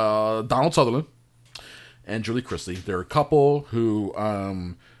Donald Sutherland and Julie Christie. They're a couple who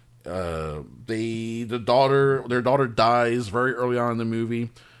their daughter dies very early on in the movie.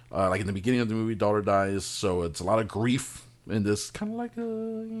 Like in the beginning of the movie, daughter dies, so it's a lot of grief in this, kind of like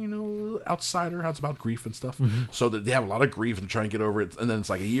a Outsider, how it's about grief and stuff. So that they have a lot of grief and trying to get over it, and then it's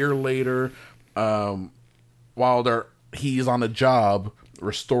like a year later, while he's on a job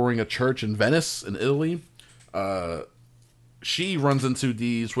restoring a church in Venice in Italy. she runs into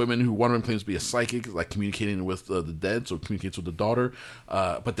these women who one of them claims to be a psychic, like communicating with the dead, so communicates with the daughter.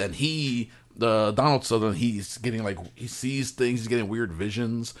 But then Donald Sutherland, he's getting he sees things, he's getting weird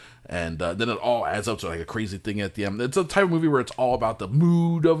visions, and then it all adds up to like a crazy thing at the end. It's a type of movie where it's all about the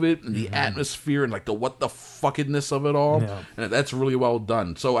mood of it and the atmosphere and like the what the fuckiness of it all, and that's really well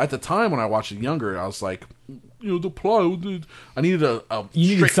done. So at the time when I watched it younger, I was like, the plot. I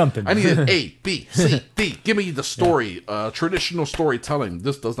needed something. I needed A, B, C, D. Give me the story, traditional storytelling.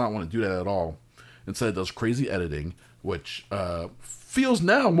 This does not want to do that at all. Instead, it does crazy editing, which feels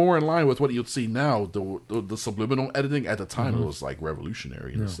now more in line with what you'd see now. The subliminal editing at the time it was like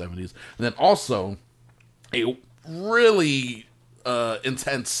revolutionary in the 70s, and then also a really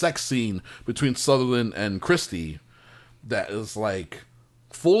intense sex scene between Sutherland and Christie that is like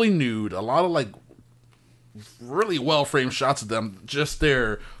fully nude. A lot of like really well framed shots of them, just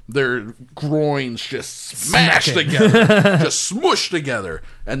their groins just smashed together, just smushed together,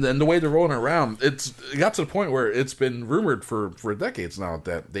 and then the way they're rolling around, it got to the point where it's been rumored for decades now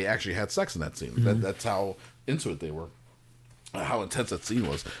that they actually had sex in that scene. That's how into it they were, how intense that scene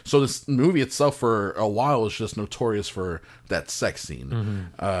was. So this movie itself for a while was just notorious for that sex scene,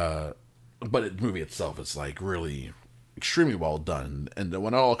 but the movie itself is like really extremely well done, and then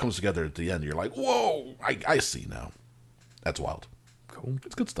when it all comes together at the end, you're like, whoa, I see now. That's wild. Cool.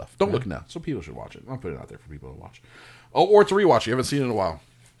 It's good stuff. Don't look now, so people should watch it. I'll put it out there for people to watch. Or to rewatch. You haven't seen it in a while.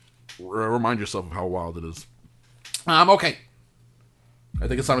 Remind yourself of how wild it is. Okay. I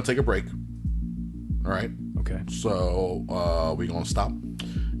think it's time to take a break. All right. Okay. So we're going to stop,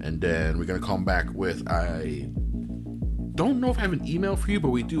 and then we're going to come back with don't know if I have an email for you, but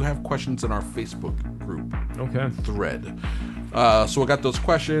we do have questions in our Facebook group thread. So I got those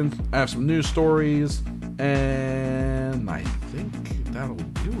questions. I have some news stories, and I think that'll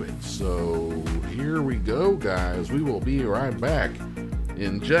do it. So here we go, guys. We will be right back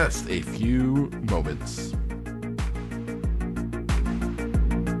in just a few moments.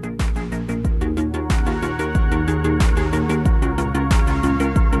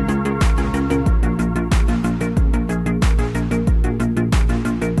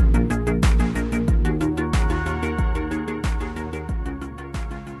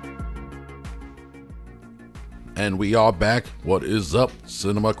 And we are back. What is up?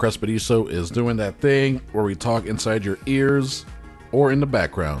 Cinema Crespediso is doing that thing where we talk inside your ears or in the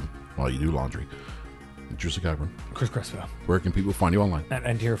background while you do laundry. Drew Cogburn. Chris Crespo. Where can people find you online? At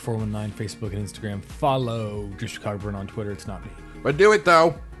NTR419, Facebook and Instagram. Follow Drew Cogburn on Twitter. It's not me. But do it,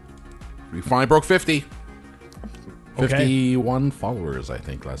 though. We finally broke 50. Okay. 51 followers, I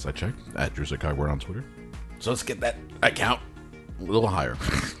think, last I checked. At Drew Cogburn on Twitter. So let's get that account a little higher.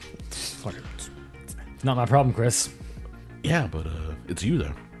 It's not my problem, Chris. Yeah, but it's you,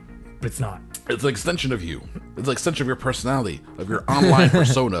 though. But it's not. It's an extension of you. It's an extension of your personality, of your online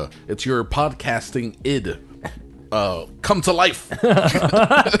persona. It's your podcasting id. Come to life.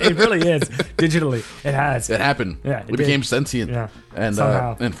 It really is. Digitally, it has. It happened. Yeah, it became sentient. Yeah. And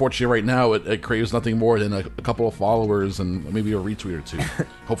unfortunately, right now, it craves nothing more than a couple of followers and maybe a retweet or two.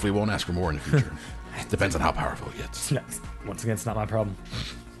 Hopefully, it won't ask for more in the future. Depends on how powerful it gets. Once again, it's not my problem.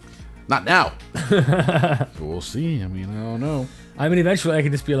 Not now. But we'll see. I mean, I don't know. I mean, eventually I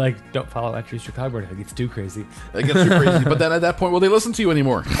can just be like, don't follow at Drew Cogburn if it gets too crazy. It gets too crazy. But then at that point, will they listen to you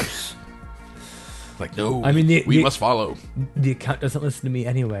anymore? Like, no, I mean, we must follow. The account doesn't listen to me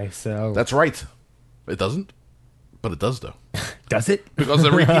anyway, so... That's right. It doesn't. But it does, though. Does it? Because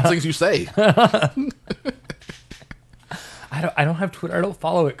it repeats things you say. I don't have Twitter. I don't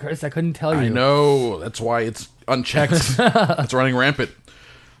follow it, Chris. I couldn't tell you. I know. That's why it's unchecked. It's running rampant.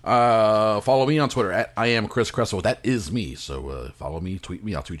 Follow me on Twitter at I am Chris Crespo. That is me. So follow me, tweet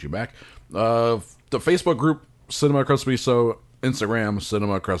me. I'll tweet you back. The Facebook group Cinema Crespediso, Instagram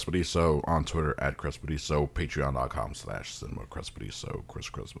Cinema Crespediso, on Twitter at Crespediso, Patreon.com/Cinema Crespediso,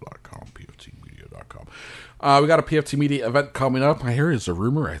 ChrisCrespo.com, PFTmedia.com. We got a PFT Media event coming up. I hear it's a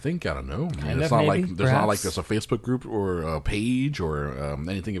rumor. I think I don't know. It's not like there's a Facebook group or a page or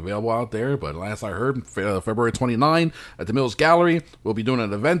anything available out there. But last I heard, February 29 at the Mills Gallery, we'll be doing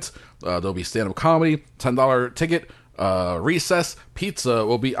an event. There'll be stand-up comedy, $10 ticket. Recess Pizza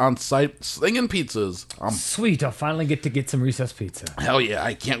will be on site slinging pizzas. Sweet, I'll finally get to get some Recess Pizza. Hell yeah,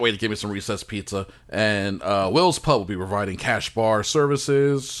 I can't wait to give me some Recess Pizza. And Will's Pub will be providing cash bar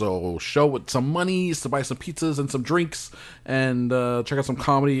services, so show with some monies to buy some pizzas and some drinks, and check out some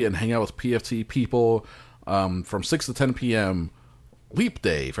comedy and hang out with PFT people from 6 to 10 p.m. Leap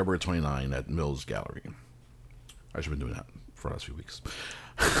Day, February 29 at Mills Gallery. I've been doing that for the last few weeks.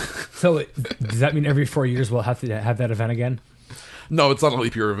 So does that mean every 4 years we'll have to have that event again? No, it's not a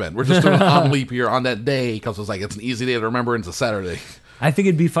leap year event. We're just doing it on leap year on that day because it's an easy day to remember and it's a Saturday. I think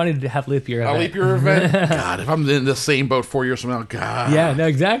it'd be funny to have leap year. A leap year event? God, if I'm in the same boat 4 years from now, God. Yeah, no,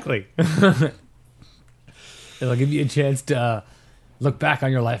 exactly. It'll give you a chance to look back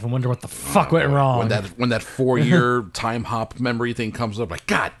on your life and wonder what the fuck went wrong. When that 4-year time hop memory thing comes up, like,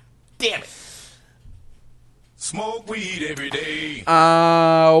 God damn it. Smoke weed every day.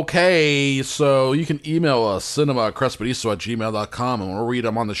 Okay, so you can email us, cinemacrespediso@gmail.com, and we'll read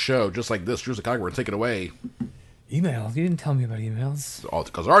them on the show, just like this. Drew Cockburn, take it away. Emails? You didn't tell me about emails. Oh,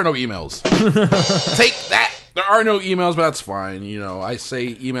 because there are no emails. Take that! There are no emails, but that's fine. You know, I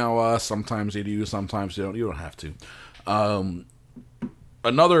say email us. Sometimes you do, sometimes you don't. You don't have to.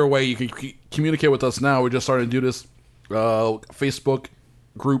 Another way you can communicate with us now, we're just starting to do this Facebook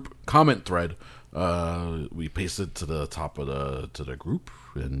group comment thread. We paste it to the top of the group,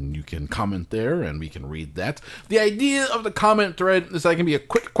 and you can comment there, and we can read that. The idea of the comment thread is that it can be a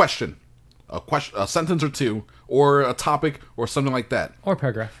quick question, a sentence or two, or a topic, or something like that, Or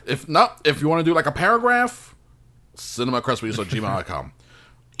paragraph. If not, if you want to do like a paragraph, cinemacrespediso@gmail.com.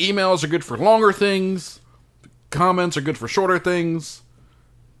 Emails are good for longer things. Comments are good for shorter things.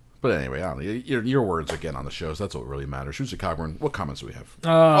 But anyway, I don't know, your words again on the shows. That's what really matters. Drew Cockburn, what comments do we have?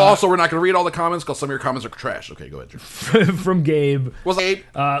 Also, we're not going to read all the comments because some of your comments are trash. Okay, go ahead, Drew. From Gabe. What's up, Gabe?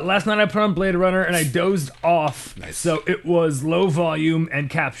 Last night I put on Blade Runner and I dozed off. Nice. So it was low volume and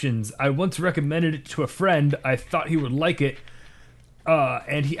captions. I once recommended it to a friend. I thought he would like it.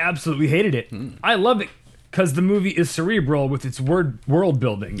 And he absolutely hated it. I love it because the movie is cerebral with its world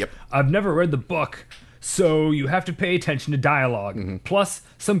building. Yep. I've never read the book, so you have to pay attention to dialogue. Plus,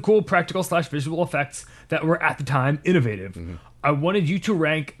 some cool practical / visual effects that were at the time innovative. I wanted you to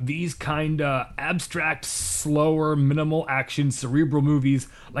rank these kinda abstract, slower, minimal action, cerebral movies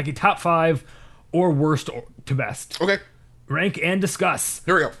like a top 5 or worst to best. Okay, Rank and discuss.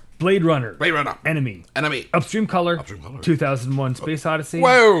 here we go. Blade Runner. Blade Runner. Enemy. Enemy. Upstream Color. Upstream Color. 2001 Space Odyssey.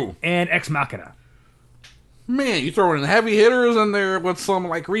 Whoa! And Ex Machina. Man, you throwing in heavy hitters in there with some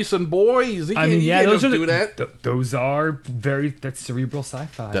like recent boys. You I mean, yeah, those those are do that. those are that's cerebral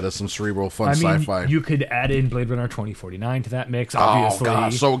sci-fi. That is some cerebral fun I mean, sci-fi. you could add in Blade Runner 2049 to that mix, Oh obviously.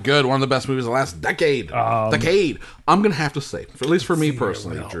 god, so good! One of the best movies of the last decade. I'm gonna have to say, at least for me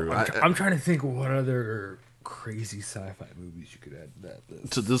personally, Drew. I'm trying to think what other crazy sci-fi movies you could add to that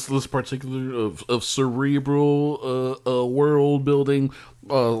list. To this list particular of cerebral world building,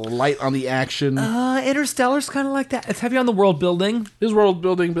 light on the action. Interstellar's kind of like that. It's heavy on the world building. His world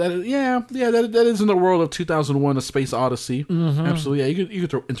building, but that is in the world of 2001: A Space Odyssey. Absolutely, yeah. You could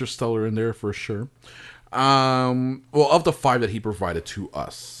throw Interstellar in there for sure. Well, of the 5 that he provided to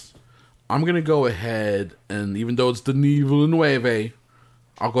us, I'm gonna go ahead and, even though it's Denis Villeneuve,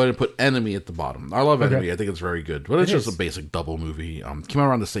 I'll go ahead and put Enemy at the bottom. I love Enemy. I think it's very good, but it's just a basic double movie. Came out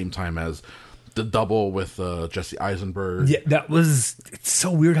around the same time as The Double with Jesse Eisenberg. Yeah, it's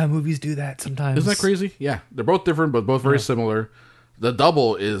so weird how movies do that sometimes. Isn't that crazy? Yeah, they're both different, but both very similar. The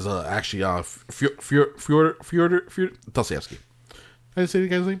Double is actually Fyodor Dostoevsky. How do you say the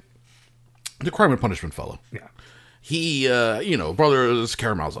guy's name? The Crime and Punishment fellow. Yeah. He, Brothers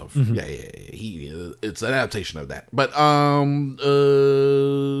Karamazov. Yeah. It's an adaptation of that. But,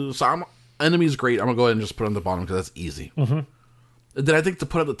 Enemy's great. I'm gonna go ahead and just put it on the bottom because that's easy. Then I think to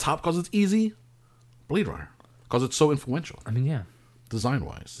put at the top because it's easy, Blade Runner, because it's so influential. I mean, yeah.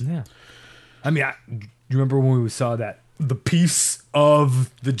 Design-wise. Yeah. I mean, you remember when we saw the piece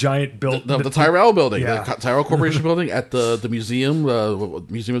of the giant building? The Tyrell building, Yeah. the Tyrell Corporation building at the museum,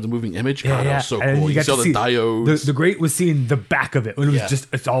 Museum of the Moving Image. God, that was so And cool. You got saw to the see diodes. The great was seeing the back of it when it was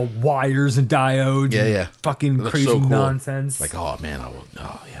it's all wires and diodes. and fucking That's crazy so cool. nonsense. Like, oh man,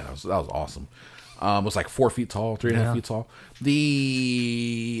 that was awesome. It was like 4 feet tall, 3.5 feet tall.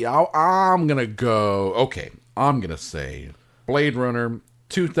 I'm gonna go. Okay, I'm gonna say Blade Runner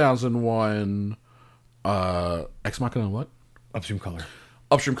 2001. Ex Machina, what? Upstream Color.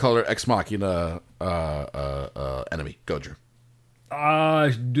 Upstream Color, Ex Machina, Enemy. Go, Drew.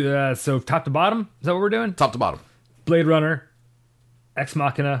 So top to bottom, is that what we're doing? Top to bottom. Blade Runner, Ex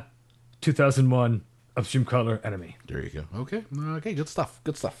Machina, 2001, Upstream Color, Enemy. There you go. Okay, good stuff.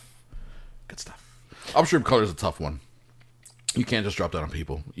 Upstream Color is a tough one. You can't just drop that on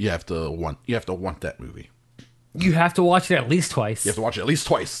people. You have to want that movie. You have to watch it at least twice. You have to watch it at least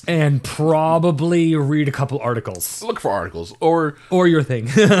twice. And probably read a couple articles. Look for articles, or your thing.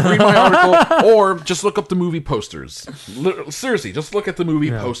 read my article, or just look up the movie posters. Seriously, just look at the movie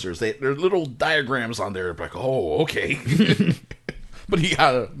posters. There are little diagrams on there. Like, oh, okay. But you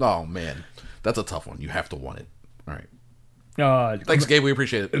gotta. Oh man, that's a tough one. You have to want it. All right. Thanks, Gabe. We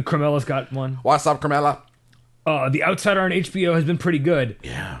appreciate it. Carmela's got one. What's up, Carmela? The Outsider on HBO has been pretty good.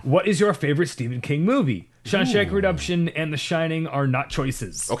 Yeah. What is your favorite Stephen King movie? Shawshank Redemption and The Shining are not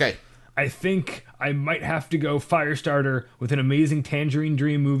choices. Okay. I think I might have to go Firestarter with an amazing Tangerine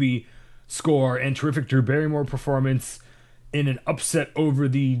Dream movie score and terrific Drew Barrymore performance in an upset over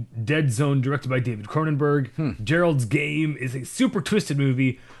the Dead Zone directed by David Cronenberg. Gerald's Game is a super twisted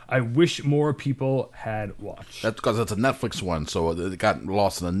movie I wish more people had watched. That's because it's a Netflix one, so it got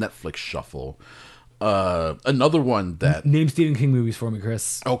lost in the Netflix shuffle. Another one that... Name Stephen King movies for me,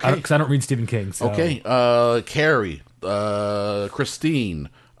 Chris. Okay. Because I don't read Stephen King. So. Okay. Carrie, Christine,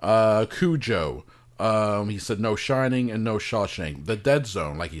 Cujo. He said no Shining and no Shawshank. The Dead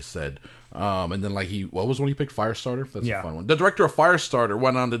Zone, like he said. And then what was one he picked? Firestarter? That's a fun one. The director of Firestarter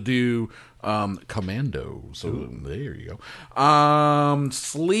went on to do Commando. So there you go.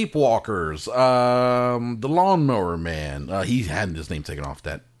 Sleepwalkers. The Lawnmower Man. He had his name taken off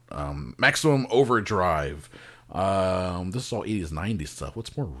that. Maximum Overdrive. This is all 80s, 90s stuff.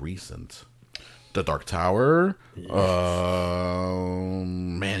 What's more recent? The Dark Tower. Yes.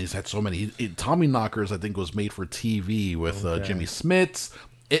 Man, he's had so many. Tommy Knockers, I think, was made for TV with Jimmy Smits.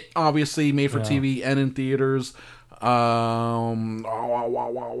 It obviously made for TV and in theaters.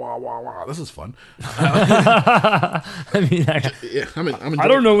 This is fun. I mean, I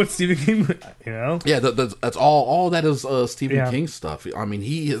don't know what Stephen King, Yeah, that's all that is Stephen King stuff. I mean,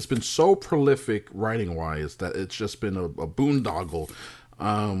 he has been so prolific writing-wise that it's just been a boondoggle.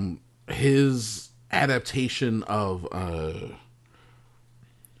 His adaptation of...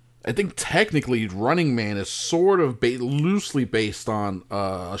 I think technically Running Man is sort of loosely based on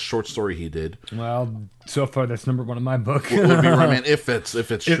a short story he did. Well, so far that's number one in my book. Would be Running Man if it's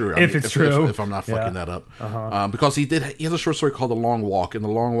true. If true. If I'm not fucking that up. Because he has a short story called The Long Walk, and The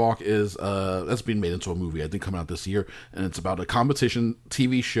Long Walk is that's being made into a movie. I think coming out this year, and it's about a competition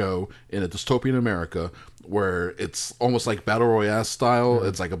TV show in a dystopian America where it's almost like Battle Royale style.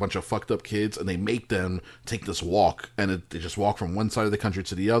 It's like a bunch of fucked up kids, and they make them take this walk, and they just walk from one side of the country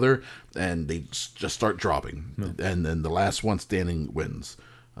to the other, and they just start dropping, and then the last one standing wins.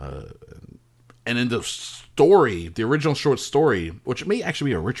 And in the story, the original short story, which may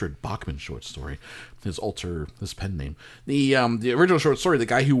actually be a Richard Bachman short story, his pen name. The original short story, the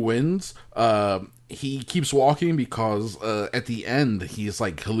guy who wins, he keeps walking because at the end he's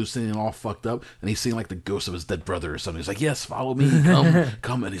like hallucinating all fucked up, and he's seeing like the ghost of his dead brother or something. He's like, "Yes, follow me,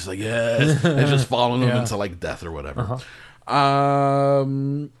 come," and he's like, "Yes," and just following him into like death or whatever.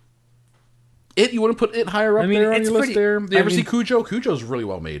 You want to put it higher up there on your list there? You ever see Cujo? Cujo's really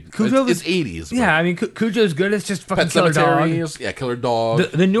well made. It's 80s. Yeah, I mean, Cujo's good. It's just fucking Pet Killer Cemetery. Dog. Yeah, Killer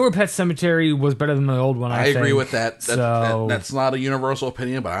Dog. The newer Pet Cemetery was better than the old one, I think. agree with that. That's not a universal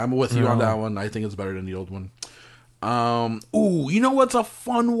opinion, but I'm with you on that one. I think it's better than the old one. You know what's a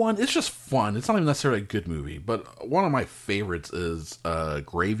fun one? It's just fun. It's not even necessarily a good movie, but one of my favorites is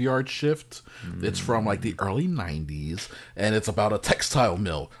Graveyard Shift. It's from like the early 90s, and it's about a textile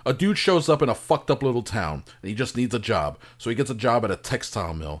mill. A dude shows up in a fucked up little town, and he just needs a job. So he gets a job at a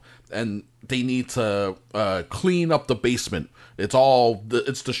textile mill, and they need to clean up the basement.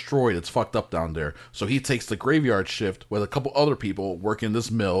 It's destroyed. It's fucked up down there. So he takes the graveyard shift with a couple other people working this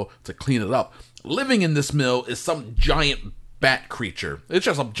mill to clean it up. Living in this mill is some giant bat creature. It's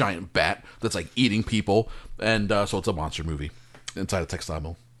just a giant bat that's like eating people, and so it's a monster movie inside a textile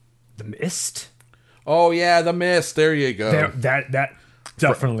mill. The Mist. Oh yeah, The Mist. There you go. That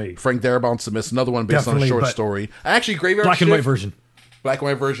definitely. Frank Darabont's The Mist. Another one based on a short story. Actually, Graveyard Black Shift. and white version. Black and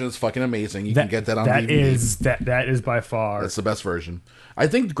white version is fucking amazing. You can get that on DVD. That is by far. That's the best version. I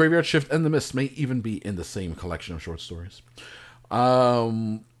think the Graveyard Shift and The Mist may even be in the same collection of short stories.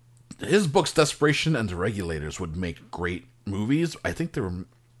 His books, Desperation and The Regulators, would make great movies. I think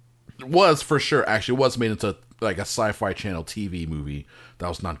was made into like a Sci-Fi Channel TV movie. That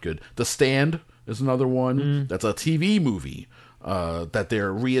was not good. The Stand is another one. That's a TV movie that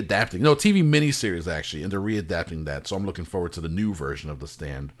they're readapting. No, TV miniseries actually, and they're readapting that. So I'm looking forward to the new version of The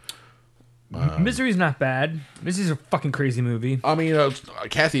Stand. Misery's not bad. Misery's a fucking crazy movie. I mean,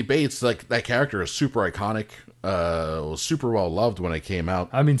 Kathy Bates, like that character is super iconic. Was super well loved when it came out.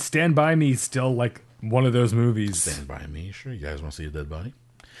 I mean, Stand By Me is still like one of those movies. Stand By Me, sure. You guys want to see a dead body?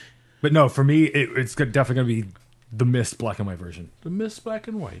 But no, for me, it's definitely going to be The Mist black and white version. The Mist black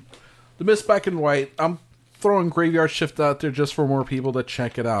and white. The Mist black and white. I'm throwing Graveyard Shift out there just for more people to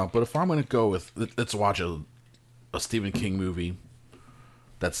check it out. But if I'm going to go with, let's watch a Stephen King movie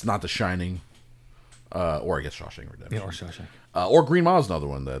that's not The Shining, or I guess Shawshank Redemption. Yeah, or Shawshank. Or Green Mile is another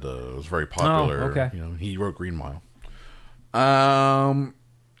one that was very popular. Oh, okay. You know, he wrote Green Mile.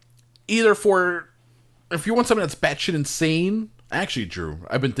 Either if you want something that's batshit insane, Actually, Drew,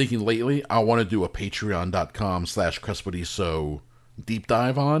 I've been thinking lately, I want to do a patreon.com/Crespodiso deep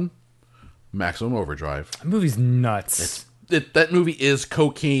dive on Maximum Overdrive. That movie's nuts. That movie is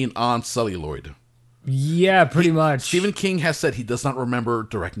cocaine on celluloid. Yeah, pretty much. Stephen King has said he does not remember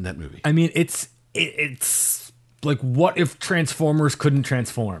directing that movie. I mean, it's like, what if Transformers couldn't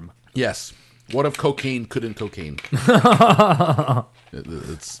transform? Yes. What if cocaine couldn't cocaine?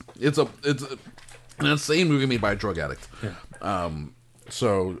 It's an insane movie made by a drug addict. Yeah.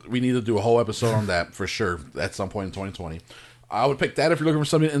 So we need to do a whole episode on that for sure at some point in 2020. I would pick that if you're looking for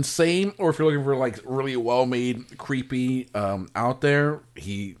something insane, or if you're looking for like really well made, creepy out there.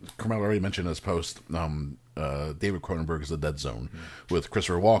 Carmelo already mentioned in his post. David Cronenberg's The Dead Zone with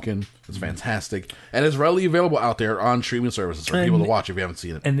Christopher Walken. It's fantastic, and it's readily available out there on streaming services for people to watch if you haven't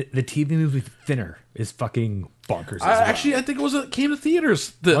seen it. And the TV movie Thinner is fucking bonkers. Actually, I think it came to theaters.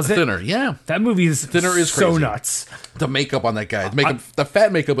 Thinner, yeah. That movie is Thinner is so crazy. nuts. The makeup on that guy, the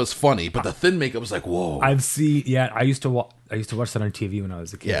fat makeup is funny, but the thin makeup is like, whoa. I used to watch that on TV when I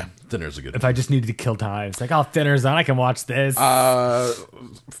was a kid. Yeah, Thinner's a good. If I just needed to kill time, it's like, Thinner's on. I can watch this.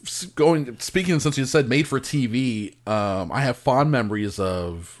 Speaking since you said made for TV, I have fond memories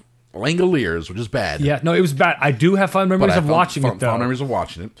of Langoliers, which is bad. Yeah, no, it was bad. I do have fond memories of watching it, though. Fond memories of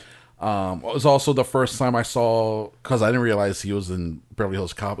watching it. It was also the first time I saw, because I didn't realize he was in Beverly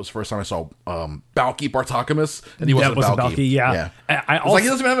Hills Cop. It was the first time I saw Balky Bartokomous, and he wasn't Balky. Yeah. I was like, he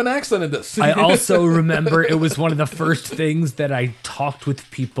doesn't even have an accent in this. I also remember it was one of the first things that I talked with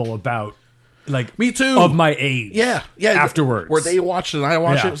people about. Like, me too, of my age. Yeah. Afterwards, where they watched it and I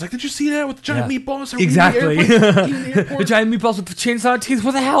watched it. It was like, did you see that with the giant meatballs? Exactly. The giant meatballs with the chainsaw teeth.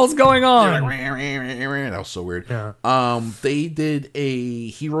 What the hell is going on? That was so weird. Yeah.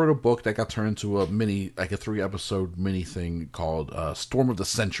 He wrote a book that got turned into a 3-episode mini thing called Storm of the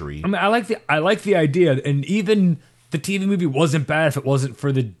Century. I mean, I like the idea, and even the TV movie wasn't bad if it wasn't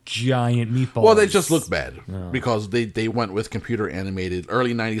for the giant meatballs. Well, they just look bad because they went with computer animated,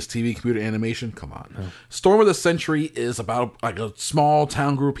 early 90s TV computer animation. Come on. Yeah. Storm of the Century is about like a small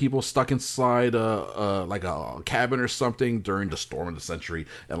town group of people stuck inside like a cabin or something during the Storm of the Century,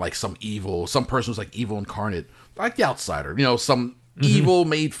 and like some person who's like evil incarnate, like the Outsider. Some evil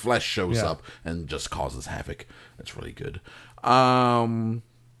made flesh shows up and just causes havoc. That's really good.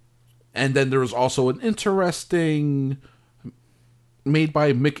 And then there was also an interesting made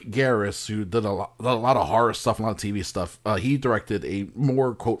by Mick Garris, who did a lot of horror stuff, a lot of TV stuff. He directed a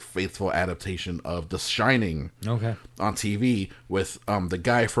more, quote, faithful adaptation of The Shining on TV with the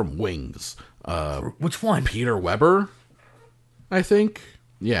guy from Wings. Which one? Peter Weber, I think.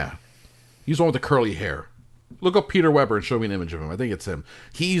 Yeah. He's the one with the curly hair. Look up Peter Weber and show me an image of him. I think it's him.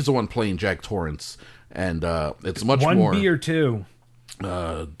 He's the one playing Jack Torrance. And it's much more... 1 B or 2?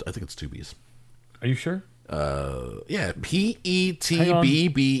 I think it's 2 B's. Are you sure? Yeah, Petbber,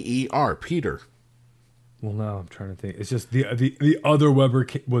 Peter. Well, no, I'm trying to think. It's just the other Weber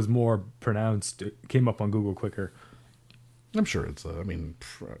was more pronounced. It came up on Google quicker. I'm sure it's.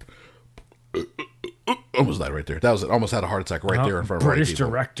 Almost died right there. That was it. Almost had a heart attack right there in front of British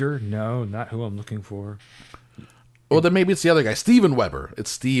director. No, not who I'm looking for. Well, then maybe it's the other guy, Steven Weber. It's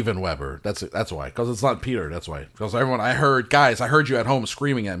Steven Weber. That's it. That's why. Because it's not Peter. That's why. Because everyone, I heard you at home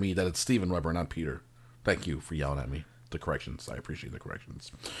screaming at me that it's Steven Weber, not Peter. Thank you for yelling at me. The corrections. I appreciate the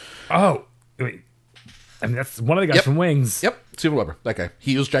corrections. Oh, wait. I mean, that's one of the guys from Wings. Yep, Steven Weber. That guy.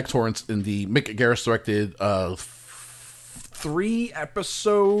 He was Jack Torrance in the Mick Garris directed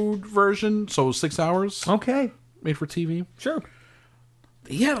 3-episode version, so 6 hours. Okay. Made for TV. Sure.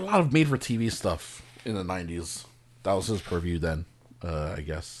 He had a lot of made for TV stuff in the 90s. That was his purview then, I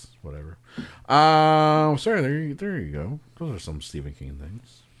guess. Whatever. Sorry, there you go. Those are some Stephen King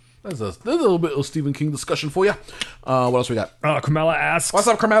things. There's a little bit of Stephen King discussion for you. What else we got? Carmela asks, what's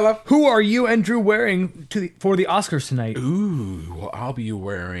up, Carmela? Who are you and Drew wearing for the Oscars tonight? Ooh, well, I'll be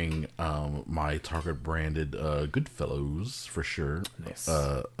wearing my Target branded Goodfellows for sure. Nice.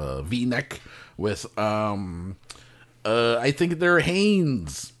 V-neck with I think they're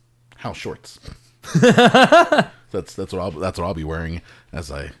Hanes house shorts. That's what I'll be wearing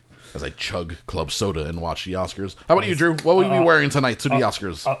as I chug club soda and watch the Oscars. How about you, Drew? What will you be wearing tonight to the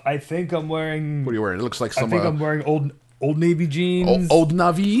Oscars? I think I'm wearing... What are you wearing? It looks like some... I think I'm wearing Old Navy jeans. Old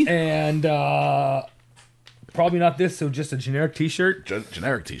Navy? And probably not this, so just a generic t-shirt.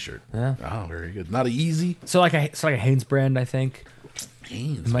 Generic t-shirt. Yeah. Oh, very good. Not a Yeezy? So like a Hanes brand, I think.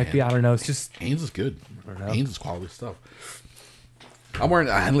 Hanes, it might be, I don't know. It's just... Hanes is good. Hanes is quality stuff. I'm wearing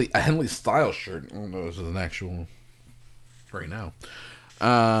a Henley style shirt. I don't know if this is an actual... Right now.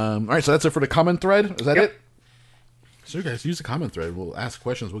 All right, so that's it for the comment thread. Is that it? So you guys use the comment thread. We'll ask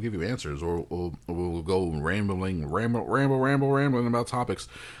questions. We'll give you answers, or we'll go rambling about topics.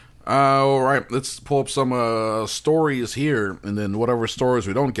 All right, let's pull up some stories here, and then whatever stories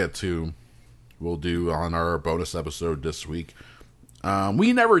we don't get to, we'll do on our bonus episode this week.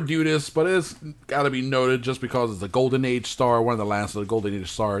 We never do this, but it's got to be noted just because it's a Golden Age star, one of the last of the Golden Age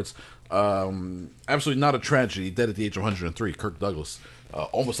stars. Absolutely not a tragedy. Dead at the age of 103. Kirk Douglas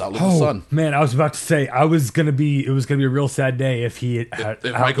almost outlived the sun. Man, I was about to say it was gonna be a real sad day if he had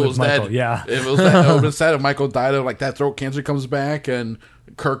if Michael was dead. Yeah, it would have been sad if Michael died of like that throat cancer comes back and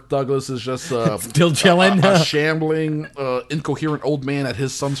Kirk Douglas is just still chilling, a shambling, incoherent old man at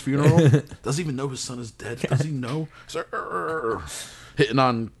his son's funeral. Doesn't even know his son is dead. Does he know? Sir, hitting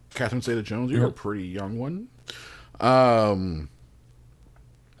on Catherine Zeta-Jones. You're a pretty young one.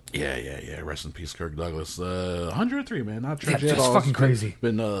 Yeah. Rest in peace, Kirk Douglas. 103, man. Not tragic at all. That's fucking crazy.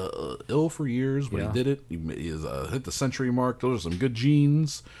 Been ill for years, but he did it. He is, hit the century mark. Those are some good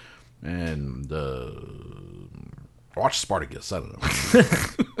genes. And watch Spartacus. I don't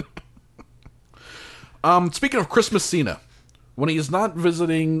know. Speaking of Christmas Cena, when he is not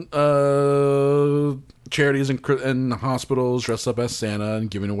visiting charities and hospitals dressed up as Santa and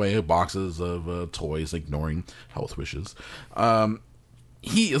giving away boxes of toys, ignoring health wishes,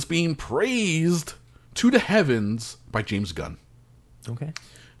 he is being praised to the heavens by James Gunn. Okay.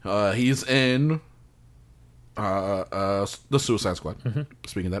 He's in the Suicide Squad. Mm-hmm.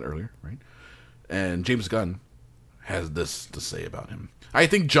 Speaking of that earlier, right? And James Gunn has this to say about him. I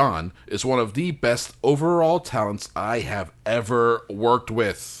think John is one of the best overall talents I have ever worked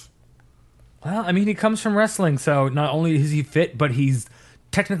with. Well, I mean, he comes from wrestling, so not only is he fit, but he's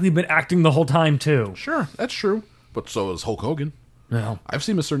technically been acting the whole time, too. Sure, that's true. But so is Hulk Hogan. No. I've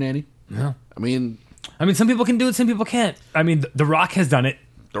seen Mr. Nanny. No. I mean, some people can do it, some people can't. I mean, The Rock has done it.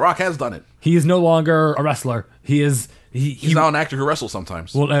 The Rock has done it. He is no longer a wrestler. He's now an actor who wrestles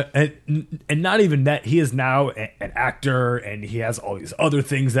sometimes. Well, and not even that. He is now an actor, and he has all these other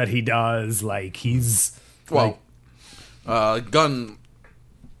things that he does. Like, he's... Well, Gunn,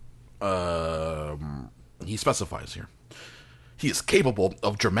 he specifies here. He is capable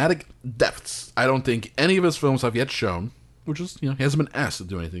of dramatic depths I don't think any of his films have yet shown. Which is, he hasn't been asked to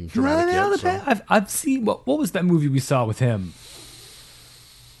do anything dramatic yet. So. I've seen... What was that movie we saw with him?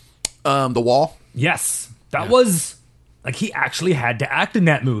 The Wall? Yes. That was... Like, he actually had to act in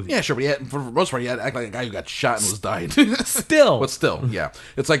that movie. Yeah, sure, but for the most part, he had to act like a guy who got shot and was dying. Still. But still, yeah.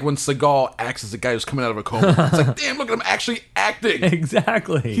 It's like when Seagal acts as a guy who's coming out of a coma. It's like, damn, look at him actually acting.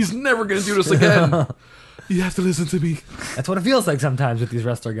 Exactly. He's never going to do this again. You have to listen to me. That's what it feels like sometimes with these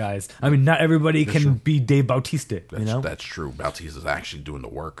wrestler guys. I mean, not everybody can be Dave Bautista, That's true. Bautista's actually doing the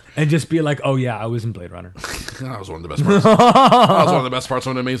work. And just be like, oh yeah, I was in Blade Runner. That was one of the best parts. That was one of the best parts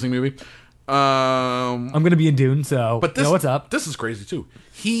of an amazing movie. I'm going to be in Dune, so but this, what's up? This is crazy, too.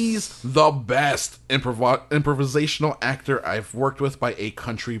 He's the best improvisational actor I've worked with by a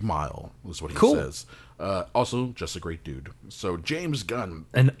country mile, is what he says. Also, just a great dude. So, James Gunn,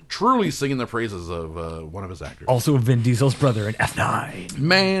 and truly singing the praises of one of his actors. Also, Vin Diesel's brother in F9.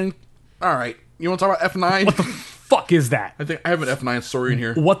 Man, all right. You want to talk about F9? What the fuck is that? I think I have an F9 story in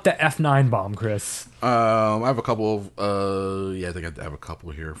here. What the F9 bomb, Chris? I have a couple of... I think I have a couple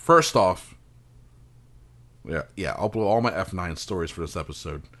here. First off... Yeah, I'll blow all my F9 stories for this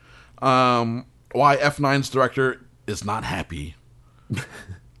episode. Why F9's director is not happy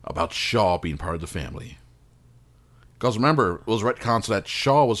about Shaw being part of the family. Because remember, it was retconned so that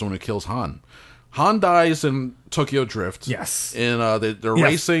Shaw was the one who kills Han. Han dies in Tokyo Drift. Yes. In they're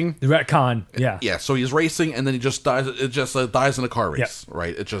racing. The retcon. Yeah. Yeah. So he's racing, and then he just dies. It just dies in a car race. Yep.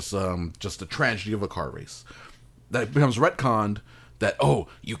 Right. It's just a tragedy of a car race. That becomes retconned. That, oh,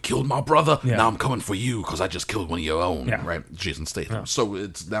 you killed my brother, now I'm coming for you because I just killed one of your own, right? Jason Statham. Yeah. So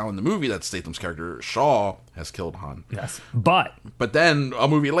it's now in the movie that Statham's character, Shaw, has killed Han. Yes. But then a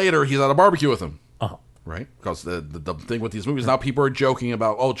movie later, he's at a barbecue with him. Uh-huh. Right? Because the thing with these movies, now people are joking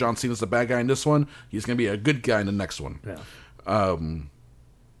about, oh, John Cena's the bad guy in this one. He's going to be a good guy in the next one. Yeah.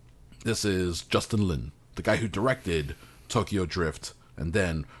 This is Justin Lin, the guy who directed Tokyo Drift and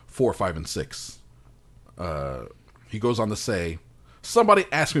then 4, 5, and 6. He goes on to say... Somebody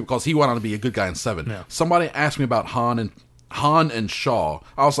asked me, because he went on to be a good guy in 7. Yeah. Somebody asked me about Han and Shaw.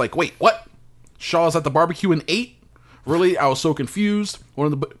 I was like, wait, what? Shaw's at the barbecue in 8? Really? I was so confused.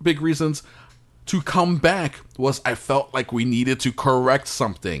 One of the big reasons to come back was I felt like we needed to correct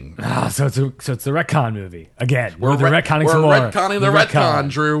something. So it's the retcon movie. Again, we're retconning some more. We're retconning the retcon,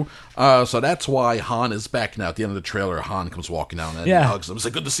 Drew. So that's why Han is back now. At the end of the trailer, Han comes walking down and he hugs him. It's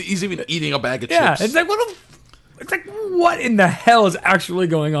like, good to see. He's even eating a bag of chips. Yeah, it's like, what a... It's like, what in the hell is actually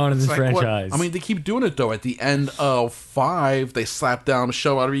going on in this Like, what- franchise? I mean, they keep doing it though. At the end of 5, they slapped down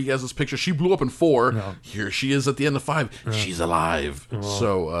Michelle Rodriguez's picture. She blew up in 4. No. Here she is at the end of 5. She's alive.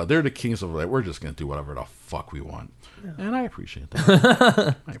 So they're the kings of like, we're just gonna do whatever the fuck we want, and I appreciate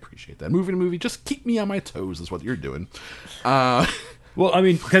that. I appreciate that. Movie to movie, just keep me on my toes. Is what you're doing. well, I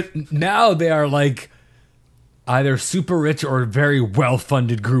mean, because now they are like either super rich or a very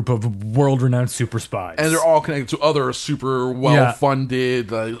well-funded group of world-renowned super spies. And they're all connected to other super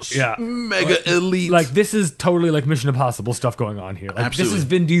well-funded, mega elite. Like, this is totally like Mission Impossible stuff going on here. Like, Absolutely. this is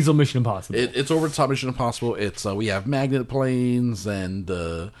Vin Diesel Mission Impossible. It's over the top Mission Impossible. It's we have magnet planes and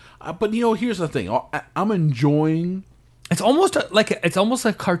but here's the thing. I'm enjoying. It's almost like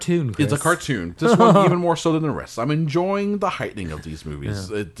a cartoon. Chris. It's a cartoon. This one even more so than the rest. I'm enjoying the heightening of these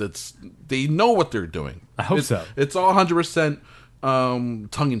movies. Yeah. It's they know what they're doing. I hope so. It's all 100%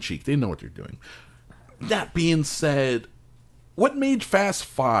 tongue in cheek. They know what they're doing. That being said, what made Fast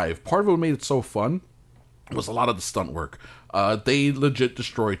 5? Part of what made it so fun was a lot of the stunt work. They legit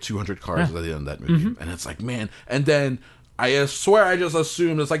destroyed 200 cars at the end of that movie, and it's like, man. And then I swear I just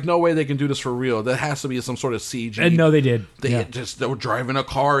assumed it's like, no way they can do this for real. That has to be some sort of CG. And no, they did. They were driving a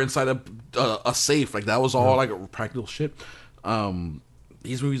car inside a safe. Like, that was all like practical shit.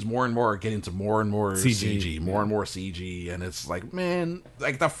 These movies more and more are getting to more and more CG, more and more CG, and it's like, man,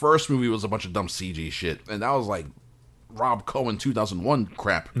 like the first movie was a bunch of dumb CG shit, and that was like Rob Cohen 2001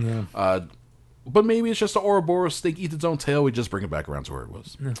 crap. Yeah. But maybe it's just the Ouroboros snake eats its own tail. We just bring it back around to where it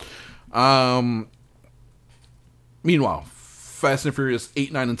was. Yeah. Meanwhile, Fast and Furious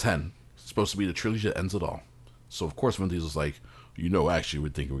 8, 9, and 10 is supposed to be the trilogy that ends it all. So, of course, Vin Diesel's like, actually, we're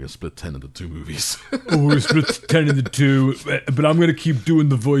thinking we're going to split 10 into 2 movies. We're split 10 into 2, but I'm going to keep doing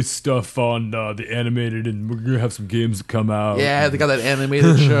the voice stuff on the animated, and we're going to have some games that come out. Yeah, they got that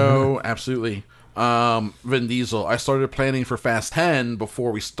animated show. Absolutely. Vin Diesel, I started planning for Fast 10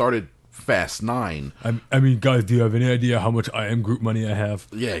 before we started Fast 9. I mean, guys, do you have any idea how much I Am Groot money I have?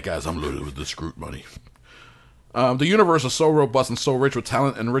 Yeah, guys, I'm loaded with this Groot money. The universe is so robust and so rich with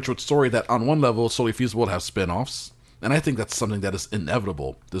talent and rich with story that on one level it's solely feasible to have spin-offs. And I think that's something that is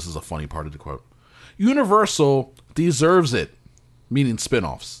inevitable. This is a funny part of the quote. Universal deserves it, meaning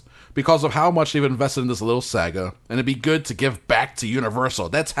spin-offs, because of how much they've invested in this little saga, and it'd be good to give back to Universal.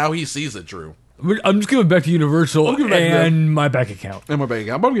 That's how he sees it, Drew. I'm just giving back to Universal and my bank account. And my bank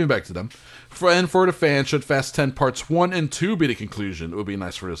account. But I'm giving back to them. For the fans, should Fast 10 Parts 1 and 2 be the conclusion, it would be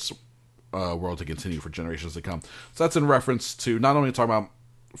nice for this world to continue for generations to come. So that's in reference to not only talking about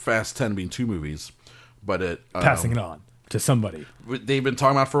Fast 10 being 2 movies, but it passing it on to somebody. They've been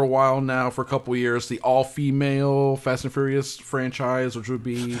talking about for a while now, for a couple of years, the all-female Fast and Furious franchise, which would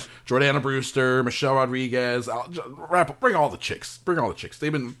be Jordana Brewster, Michelle Rodriguez. Bring all the chicks.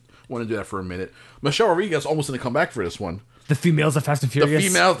 They've been wanting to do that for a minute. Michelle Rodriguez almost didn't come back for this one. The females of Fast and Furious.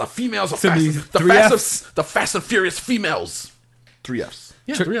 The females of the Fast and Furious females. 3 Fs.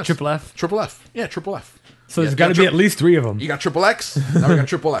 Yeah, 3 Fs. Triple F. Triple F. Yeah, Triple F. So there's got to be at least 3 of them. You got Triple X. Now we got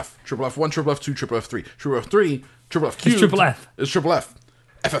Triple F. Triple F1, Triple F2, Triple F3. Triple F3, Triple F cubed. It's Triple F. It's Triple F.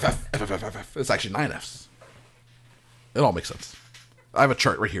 FFF. It's actually 9 Fs. It all makes sense. I have a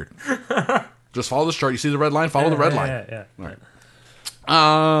chart right here. Just follow this chart. You see the red line? Follow the red line. Yeah. All right.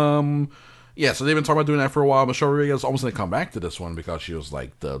 Yeah, so they've been talking about doing that for a while. Michelle Rodriguez almost didn't come back to this one because she was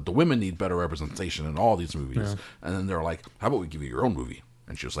like, the women need better representation in all these movies. Yeah. And then they're like, how about we give you your own movie?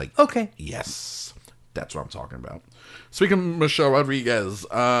 And she was like, okay. Yes. That's what I'm talking about. Speaking of Michelle Rodriguez,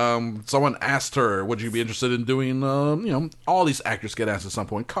 someone asked her, would you be interested in doing, all these actors get asked at some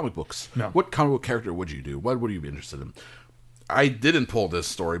point, comic books. No. What comic book character would you do? What would you be interested in? I didn't pull this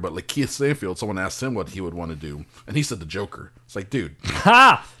story, but like Keith Stanfield, someone asked him what he would want to do, and he said the Joker. It's like, dude.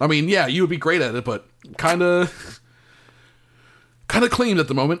 Ha! I mean, yeah, you would be great at it, but kind of claimed at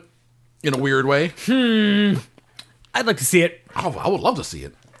the moment, in a weird way. I'd like to see it. Oh, I would love to see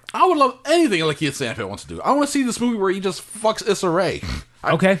it. I would love anything like Keith Stanfield wants to do. I want to see this movie where he just fucks Issa Rae.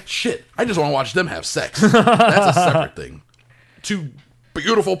 Okay. Shit, I just want to watch them have sex. That's a separate thing. 2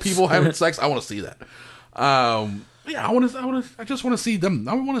 beautiful people having sex. I want to see that. Yeah, I just want to see them.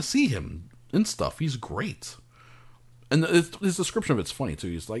 I want to see him in stuff. He's great. And his description of it's funny too.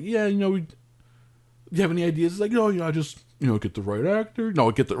 He's like, yeah, do you have any ideas? He's like, I just, get the right actor,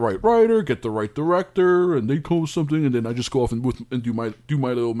 get the right writer, get the right director, and they come with something, and then I just go off and do my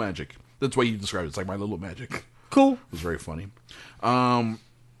little magic. That's why he described it. It's like my little magic. Cool. It was very funny. But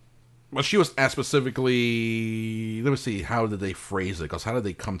she was asked specifically, let me see, how did they phrase it? Because how did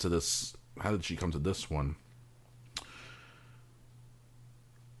they come to this? How did she come to this one?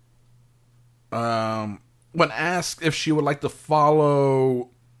 When asked if she would like to follow,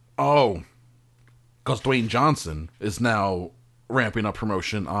 because Dwayne Johnson is now ramping up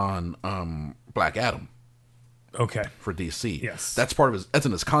promotion on Black Adam Okay. for DC. Yes. That's part of his. That's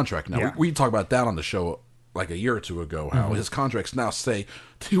in his contract now. Yeah. We talked about that on the show like a year or two ago. How his contracts now say,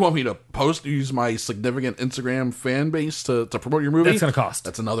 "Do you want me to use my significant Instagram fan base to promote your movie? That's gonna cost.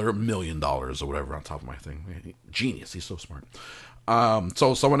 That's another $1 million or whatever on top of my thing." Genius. He's so smart.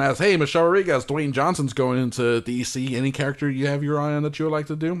 So someone asked, "Hey, Michelle Rodriguez, Dwayne Johnson's going into DC. Any character you have your eye on that you would like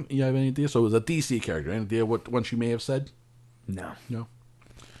to do? You have any idea?" So it was a DC character. Any idea what one she may have said? No. No.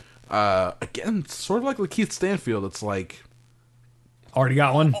 Again, sort of like Lakeith Stanfield. It's like Already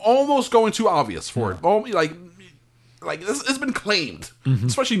got one? almost going too obvious for it. Like this has been claimed,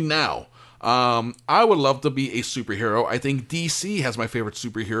 especially now. I would love to be a superhero. I think DC has my favorite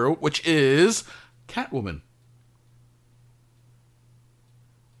superhero, which is Catwoman.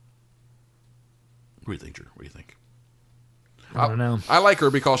 What do you think, Drew? What do you think? I don't know. I like her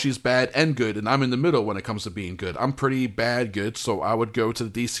because she's bad and good, and I'm in the middle when it comes to being good. I'm pretty bad good, so I would go to the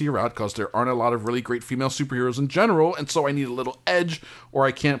DC route because there aren't a lot of really great female superheroes in general, and so I need a little edge, or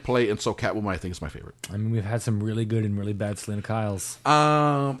I can't play, and so Catwoman I think is my favorite. I mean, we've had some really good and really bad Selena Kyles.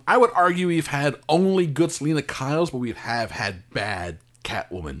 I would argue we've had only good Selena Kyles, but we have had bad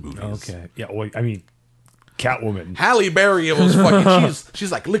Catwoman movies. Okay. Yeah, well, I mean, Catwoman. Halle Berry was fucking.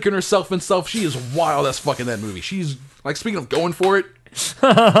 she's like licking herself and stuff. She is wild as fucking that movie. She's like, speaking of going for it,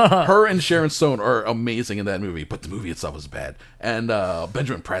 her and Sharon Stone are amazing in that movie, but the movie itself is bad. And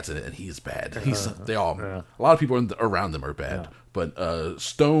Benjamin Pratt's in it, and he's bad. A lot of people around them are bad, but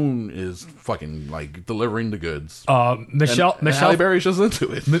Stone is fucking like delivering the goods. Michelle Halle Berry's just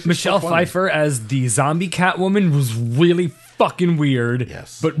into it. Michelle So funny. Pfeiffer as the zombie Catwoman was really fucking weird.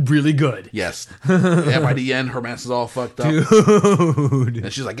 Yes. But really good. Yes. Yeah, by the end, her mask is all fucked up. Dude.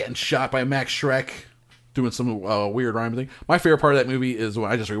 And she's like getting shot by Max Shrek, doing some weird rhyme thing. My favorite part of that movie is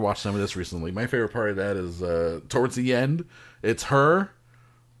when I just rewatched some of this recently. My favorite part of that is towards the end. It's her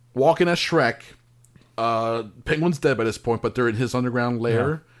walking as Shrek. Penguin's dead by this point, but they're in his underground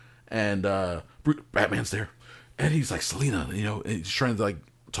lair, and Batman's there, and he's like, "Selena," and he's trying to like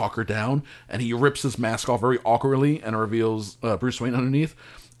talk her down, and he rips his mask off very awkwardly and reveals Bruce Wayne underneath,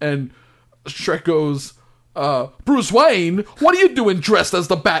 and Shrek goes, "Bruce Wayne, what are you doing dressed as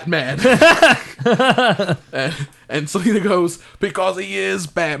the Batman?" and Selena goes, "Because he is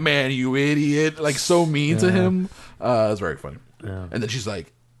Batman, you idiot!" Like so mean to him. It's very funny. Yeah. And then she's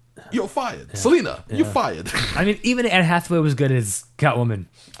like, "You're fired, Selena. You're fired." I mean, even Anne Hathaway was good as Catwoman.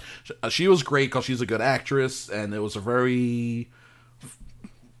 She was great because she's a good actress, and it was a very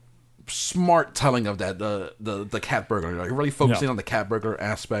smart telling of that the cat burglar, like really focusing on the cat burglar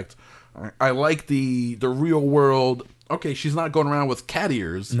aspect. I like the real world. Okay, she's not going around with cat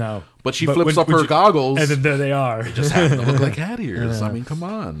ears. No, but she flips up her goggles, and then there they are. just happen to look like cat ears. I mean, come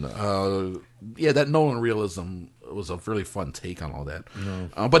on. That Nolan realism was a really fun take on all that.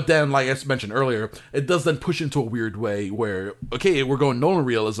 But then, like I mentioned earlier, it does then push into a weird way where, okay, we're going Nolan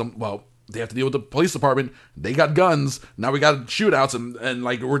realism. Well, they have to deal with the police department. They got guns. Now we got shootouts, and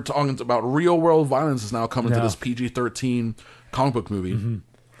like we're talking about real world violence is now coming to this PG-13 comic book movie.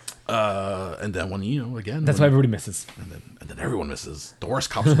 And then when again, That's why everybody misses. and then everyone misses. The worst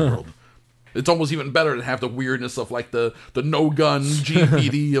cops in the world. It's almost even better to have the weirdness of like the no gun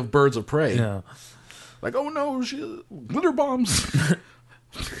GPD of Birds of Prey. Yeah. Like, oh no, glitter bombs.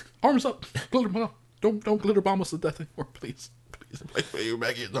 Arms up, glitter bomb. Don't glitter bomb us to death anymore, please. Please,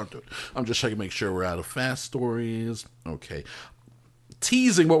 Maggie, don't do it. I'm just checking to make sure we're out of fast stories. Okay.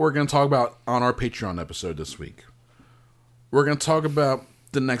 Teasing what we're going to talk about on our Patreon episode this week. We're going to talk about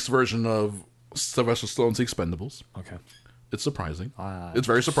the next version of Sylvester Stallone's Expendables. Okay. It's surprising. It's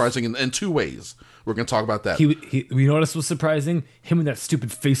very surprising in two ways. We're going to talk about that. We noticed was surprising him in that stupid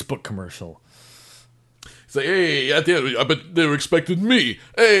Facebook commercial. Say, hey, at the end, I bet they were expecting me.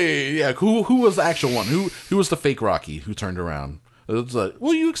 Hey, yeah, who was the actual one? Who was the fake Rocky who turned around? It was like,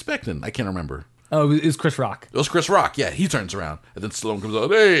 what are you expecting? I can't remember. Oh, it was Chris Rock. It was Chris Rock. Yeah, he turns around, and then Stallone comes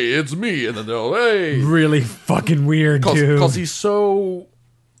out. Hey, it's me, and then they're all, hey, Really fucking weird, dude. because he's so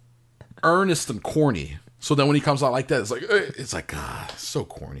earnest and corny. So then when he comes out like that, it's like so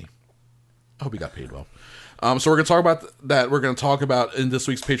corny. I hope he got paid well. So we're gonna talk about that. We're gonna talk about in this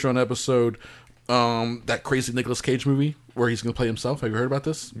week's Patreon episode. That crazy Nicolas Cage movie where he's going to play himself. Have you heard about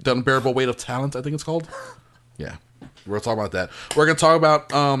this? The Unbearable Weight of Talent, I think it's called. Yeah, we're going to talk about that. We're going to talk about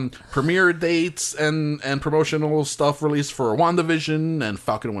premiere dates and promotional stuff released for WandaVision and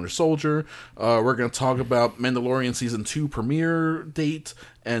Falcon and Winter Soldier. We're going to talk about Mandalorian Season 2 premiere date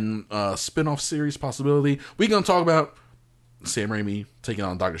and spin-off series possibility. We're going to talk about Sam Raimi taking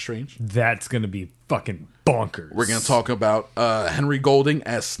on Doctor Strange. That's gonna be fucking bonkers. We're gonna talk about Henry Golding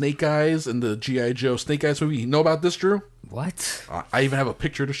as Snake Eyes in the G.I. Joe Snake Eyes movie. You know about this, Drew? What? I even have a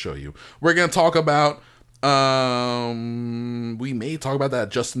picture to show you. We're gonna talk about. We may talk about that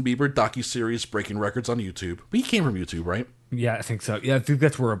Justin Bieber docuseries breaking records on YouTube. But he came from YouTube, right? Yeah, I think so. Yeah, I think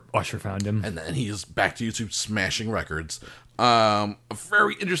that's where Usher found him. And then he is back to YouTube smashing records. A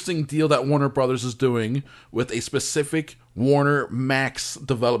very interesting deal that Warner Brothers is doing with a specific Warner Max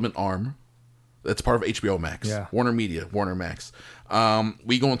development arm. That's part of HBO Max. Yeah. Warner Media, Warner Max.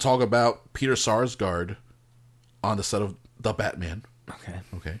 We going to talk about Peter Sarsgaard on the set of The Batman.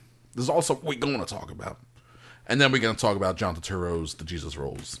 Okay. This is also what we're going to talk about. And then we're going to talk about John Turturro's The Jesus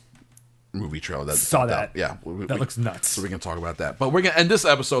Rolls movie trailer. That Saw that. Yeah. That looks nuts. So we can talk about that. But we're going to end this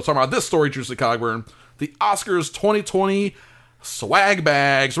episode talking about this story, Drew Cogburn. The Oscars 2020 swag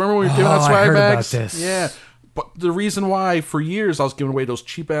bags. Remember when we were giving out swag I heard bags? about this. Yeah. But the reason why, for years, I was giving away those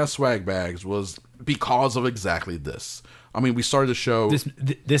cheap-ass swag bags was because of exactly this. I mean, we started the show...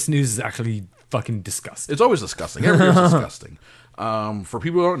 This news is actually fucking disgusting. It's always disgusting. Every year is disgusting. For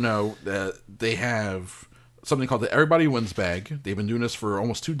people who don't know, they have something called the Everybody Wins bag. They've been doing this for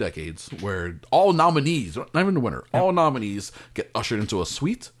almost 2 decades, where all nominees, not even the winner, all nominees get ushered into a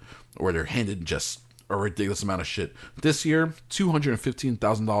suite, where they're handed just a ridiculous amount of shit. This year,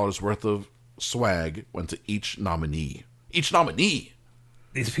 $215,000 worth of swag went to each nominee. Each nominee!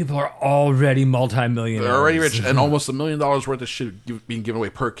 These people are already multi-millionaires. They're already rich, and almost $1 million worth of shit being given away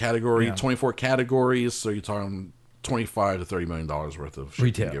per category. Yeah. 24 categories, so you're talking $25 to $30 million worth of shit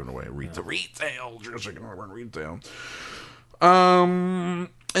Retail. being given away. Retail. Retail. And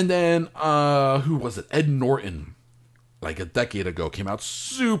then, who was it? Ed Norton, like a decade ago, came out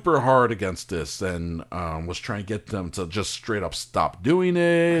super hard against this and was trying to get them to just straight up stop doing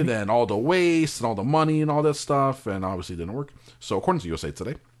it, and all the waste and all the money and all that stuff, and obviously it didn't work. So according to USA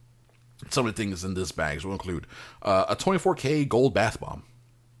Today, some of the things in this bags will include a 24K gold bath bomb,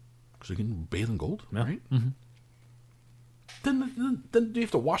 so you can bathe in gold, right? Mm-hmm. Then do you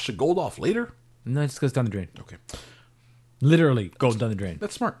have to wash the gold off later? No, it just goes down the drain. Okay. Literally goes down the drain.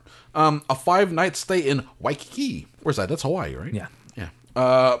 That's smart. A 5-night stay in Waikiki. Where's that? That's Hawaii, right? Yeah. Yeah.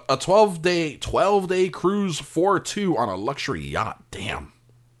 A 12-day cruise for 2 on a luxury yacht. Damn.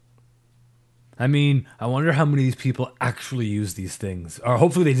 I mean, I wonder how many of these people actually use these things. Or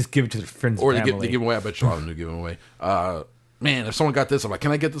hopefully they just give it to their friends Or and they family. give away. I bet you a lot of them do give away. Man, if someone got this, I'm like,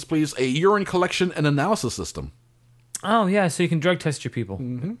 can I get this, please? A urine collection and analysis system. Oh, yeah, so you can drug test your people.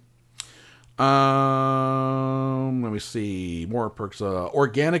 Mm-hmm. Let me see. More perks.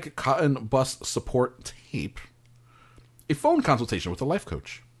 Organic cotton bus support tape. A phone consultation with a life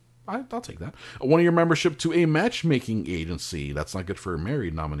coach. I'll take that. 1-year membership to a matchmaking agency. That's not good for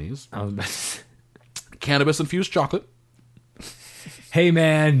married nominees. Cannabis-infused chocolate. Hey,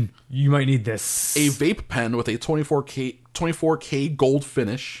 man, you might need this. A vape pen with a 24K gold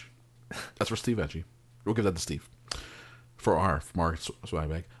finish. That's for Steve Etchie. We'll give that to Steve. For our swag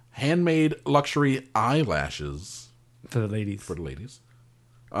bag. Handmade luxury eyelashes. For the ladies.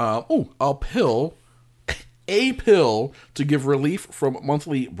 A pill. A pill to give relief from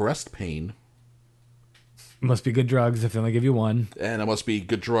monthly breast pain. Must be good drugs if they only give you one. And it must be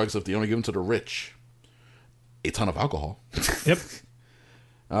good drugs if they only give them to the rich. A ton of alcohol. Yep.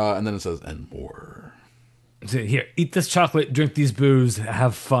 And then it says, and more. So here, eat this chocolate, drink these booze,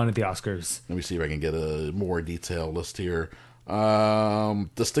 have fun at the Oscars. Let me see if I can get a more detailed list here.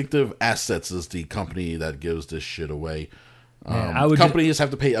 Distinctive Assets is the company that gives this shit away. Companies have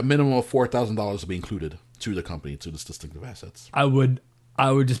to pay a minimum of $4,000 to be included to the company, to this Distinctive Assets. I would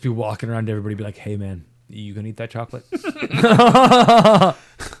just be walking around to everybody and be like, hey, man, you gonna eat that chocolate?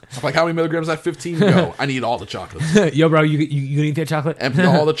 I'm like, how many milligrams is that? 15? Go. I need all the chocolates. Yo, bro, you gonna eat that chocolate? Empty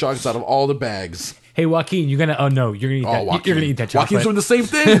all the chocolates out of all the bags. Hey, Joaquin, you're gonna eat that. Joaquin. You're gonna eat that chocolate. Joaquin's doing the same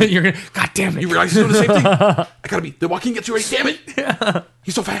thing. God damn it. You realize he's doing the same thing? I gotta be. Did Joaquin get you ready? Damn it.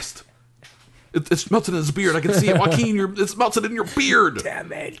 He's so fast. It's melted in his beard. I can see it. Joaquin, it's melted in your beard.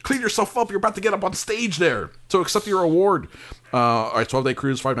 Damn it. Clean yourself up. You're about to get up on stage there. So accept your award. All right, 12-day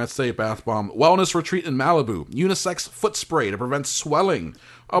cruise, 5-night stay, bath bomb, wellness retreat in Malibu, unisex foot spray to prevent swelling,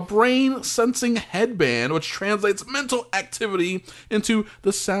 a brain-sensing headband which translates mental activity into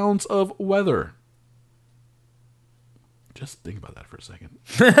the sounds of weather. Just think about that for a second.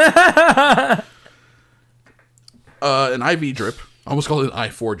 An IV drip. I almost called it an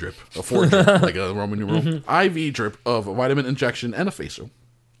I4 drip. A 4 drip, like a Roman numeral. IV drip of a vitamin injection and a facial.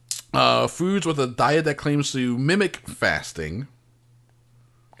 Foods with a diet that claims to mimic fasting.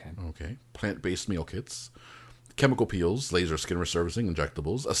 Okay. Plant-based meal kits. Chemical peels, laser skin resurfacing,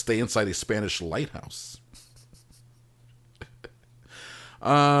 injectables. A stay inside a Spanish lighthouse.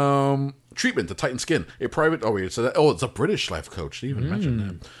 Treatment to tighten skin. A private. Oh wait, so that. Oh, it's a British life coach. Didn't even mention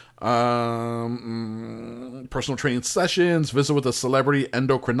that. Personal training sessions. Visit with a celebrity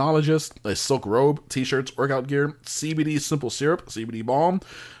endocrinologist. A silk robe. T-shirts. Workout gear. CBD simple syrup. CBD balm.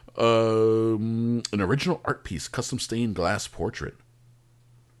 An original art piece. Custom stained glass portrait.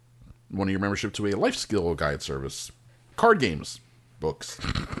 One of your membership to a life skill guide service. Card games. Books.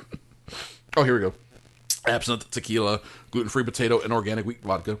 Oh, here we go. Absinthe, tequila, gluten-free potato, and organic wheat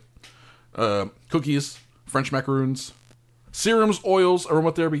vodka. Cookies, French macaroons, serums, oils,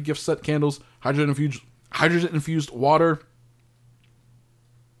 aromatherapy gift set, candles, hydrogen-infused water.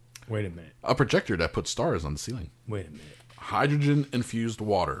 Wait a minute. A projector that puts stars on the ceiling. Wait a minute. Hydrogen-infused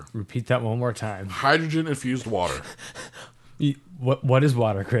water. Repeat that one more time. Hydrogen-infused water. What is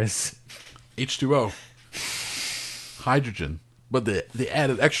water, Chris? H2O. Hydrogen. But they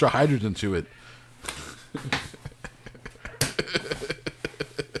added extra hydrogen to it.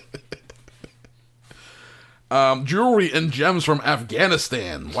 Jewelry and gems from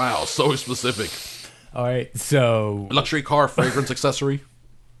Afghanistan. Wow, so specific. All right, so Luxury car fragrance accessory.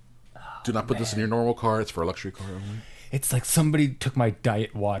 Do not put this in your normal car. It's for a luxury car only. it's like somebody took my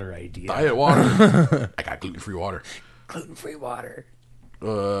diet water idea. Diet water. I got gluten-free water. Gluten-free water.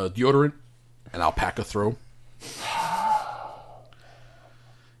 Deodorant. An alpaca throw.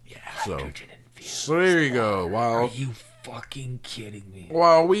 Yeah, so there you go. Are you fucking kidding me?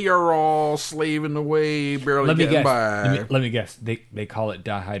 While we are all slaving away, barely getting by. Let me guess. They call it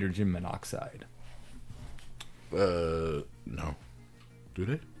dihydrogen monoxide. No. Do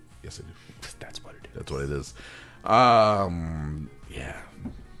they? Yes, they do. That's what it is. That's what it is. Yeah.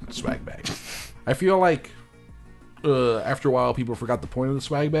 Swag bag. I feel like after a while people forgot the point of the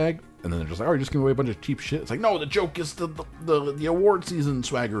swag bag, and then they're just like, oh, you're just giving away a bunch of cheap shit. It's like, no, the joke is the award season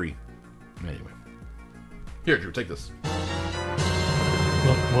swaggery. Anyway. Here, Drew, take this.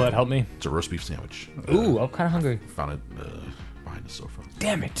 Will it help me? It's a roast beef sandwich. Ooh, I'm kind of hungry. Found it behind the sofa.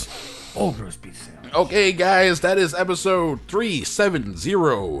 Damn it. Old roast beef sandwich. Okay, guys, that is episode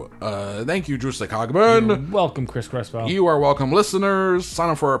 370. Thank you, Drew Hogman. You're welcome, Chris Crespo. You are welcome, listeners.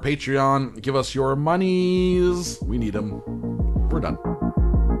 Sign up for our Patreon. Give us your monies. We need them. We're done.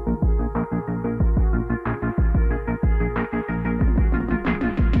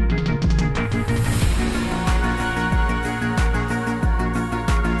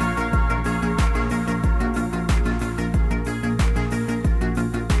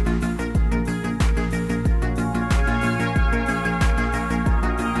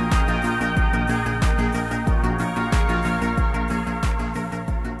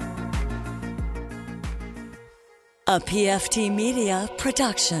 A PFT Media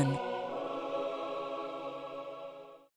production.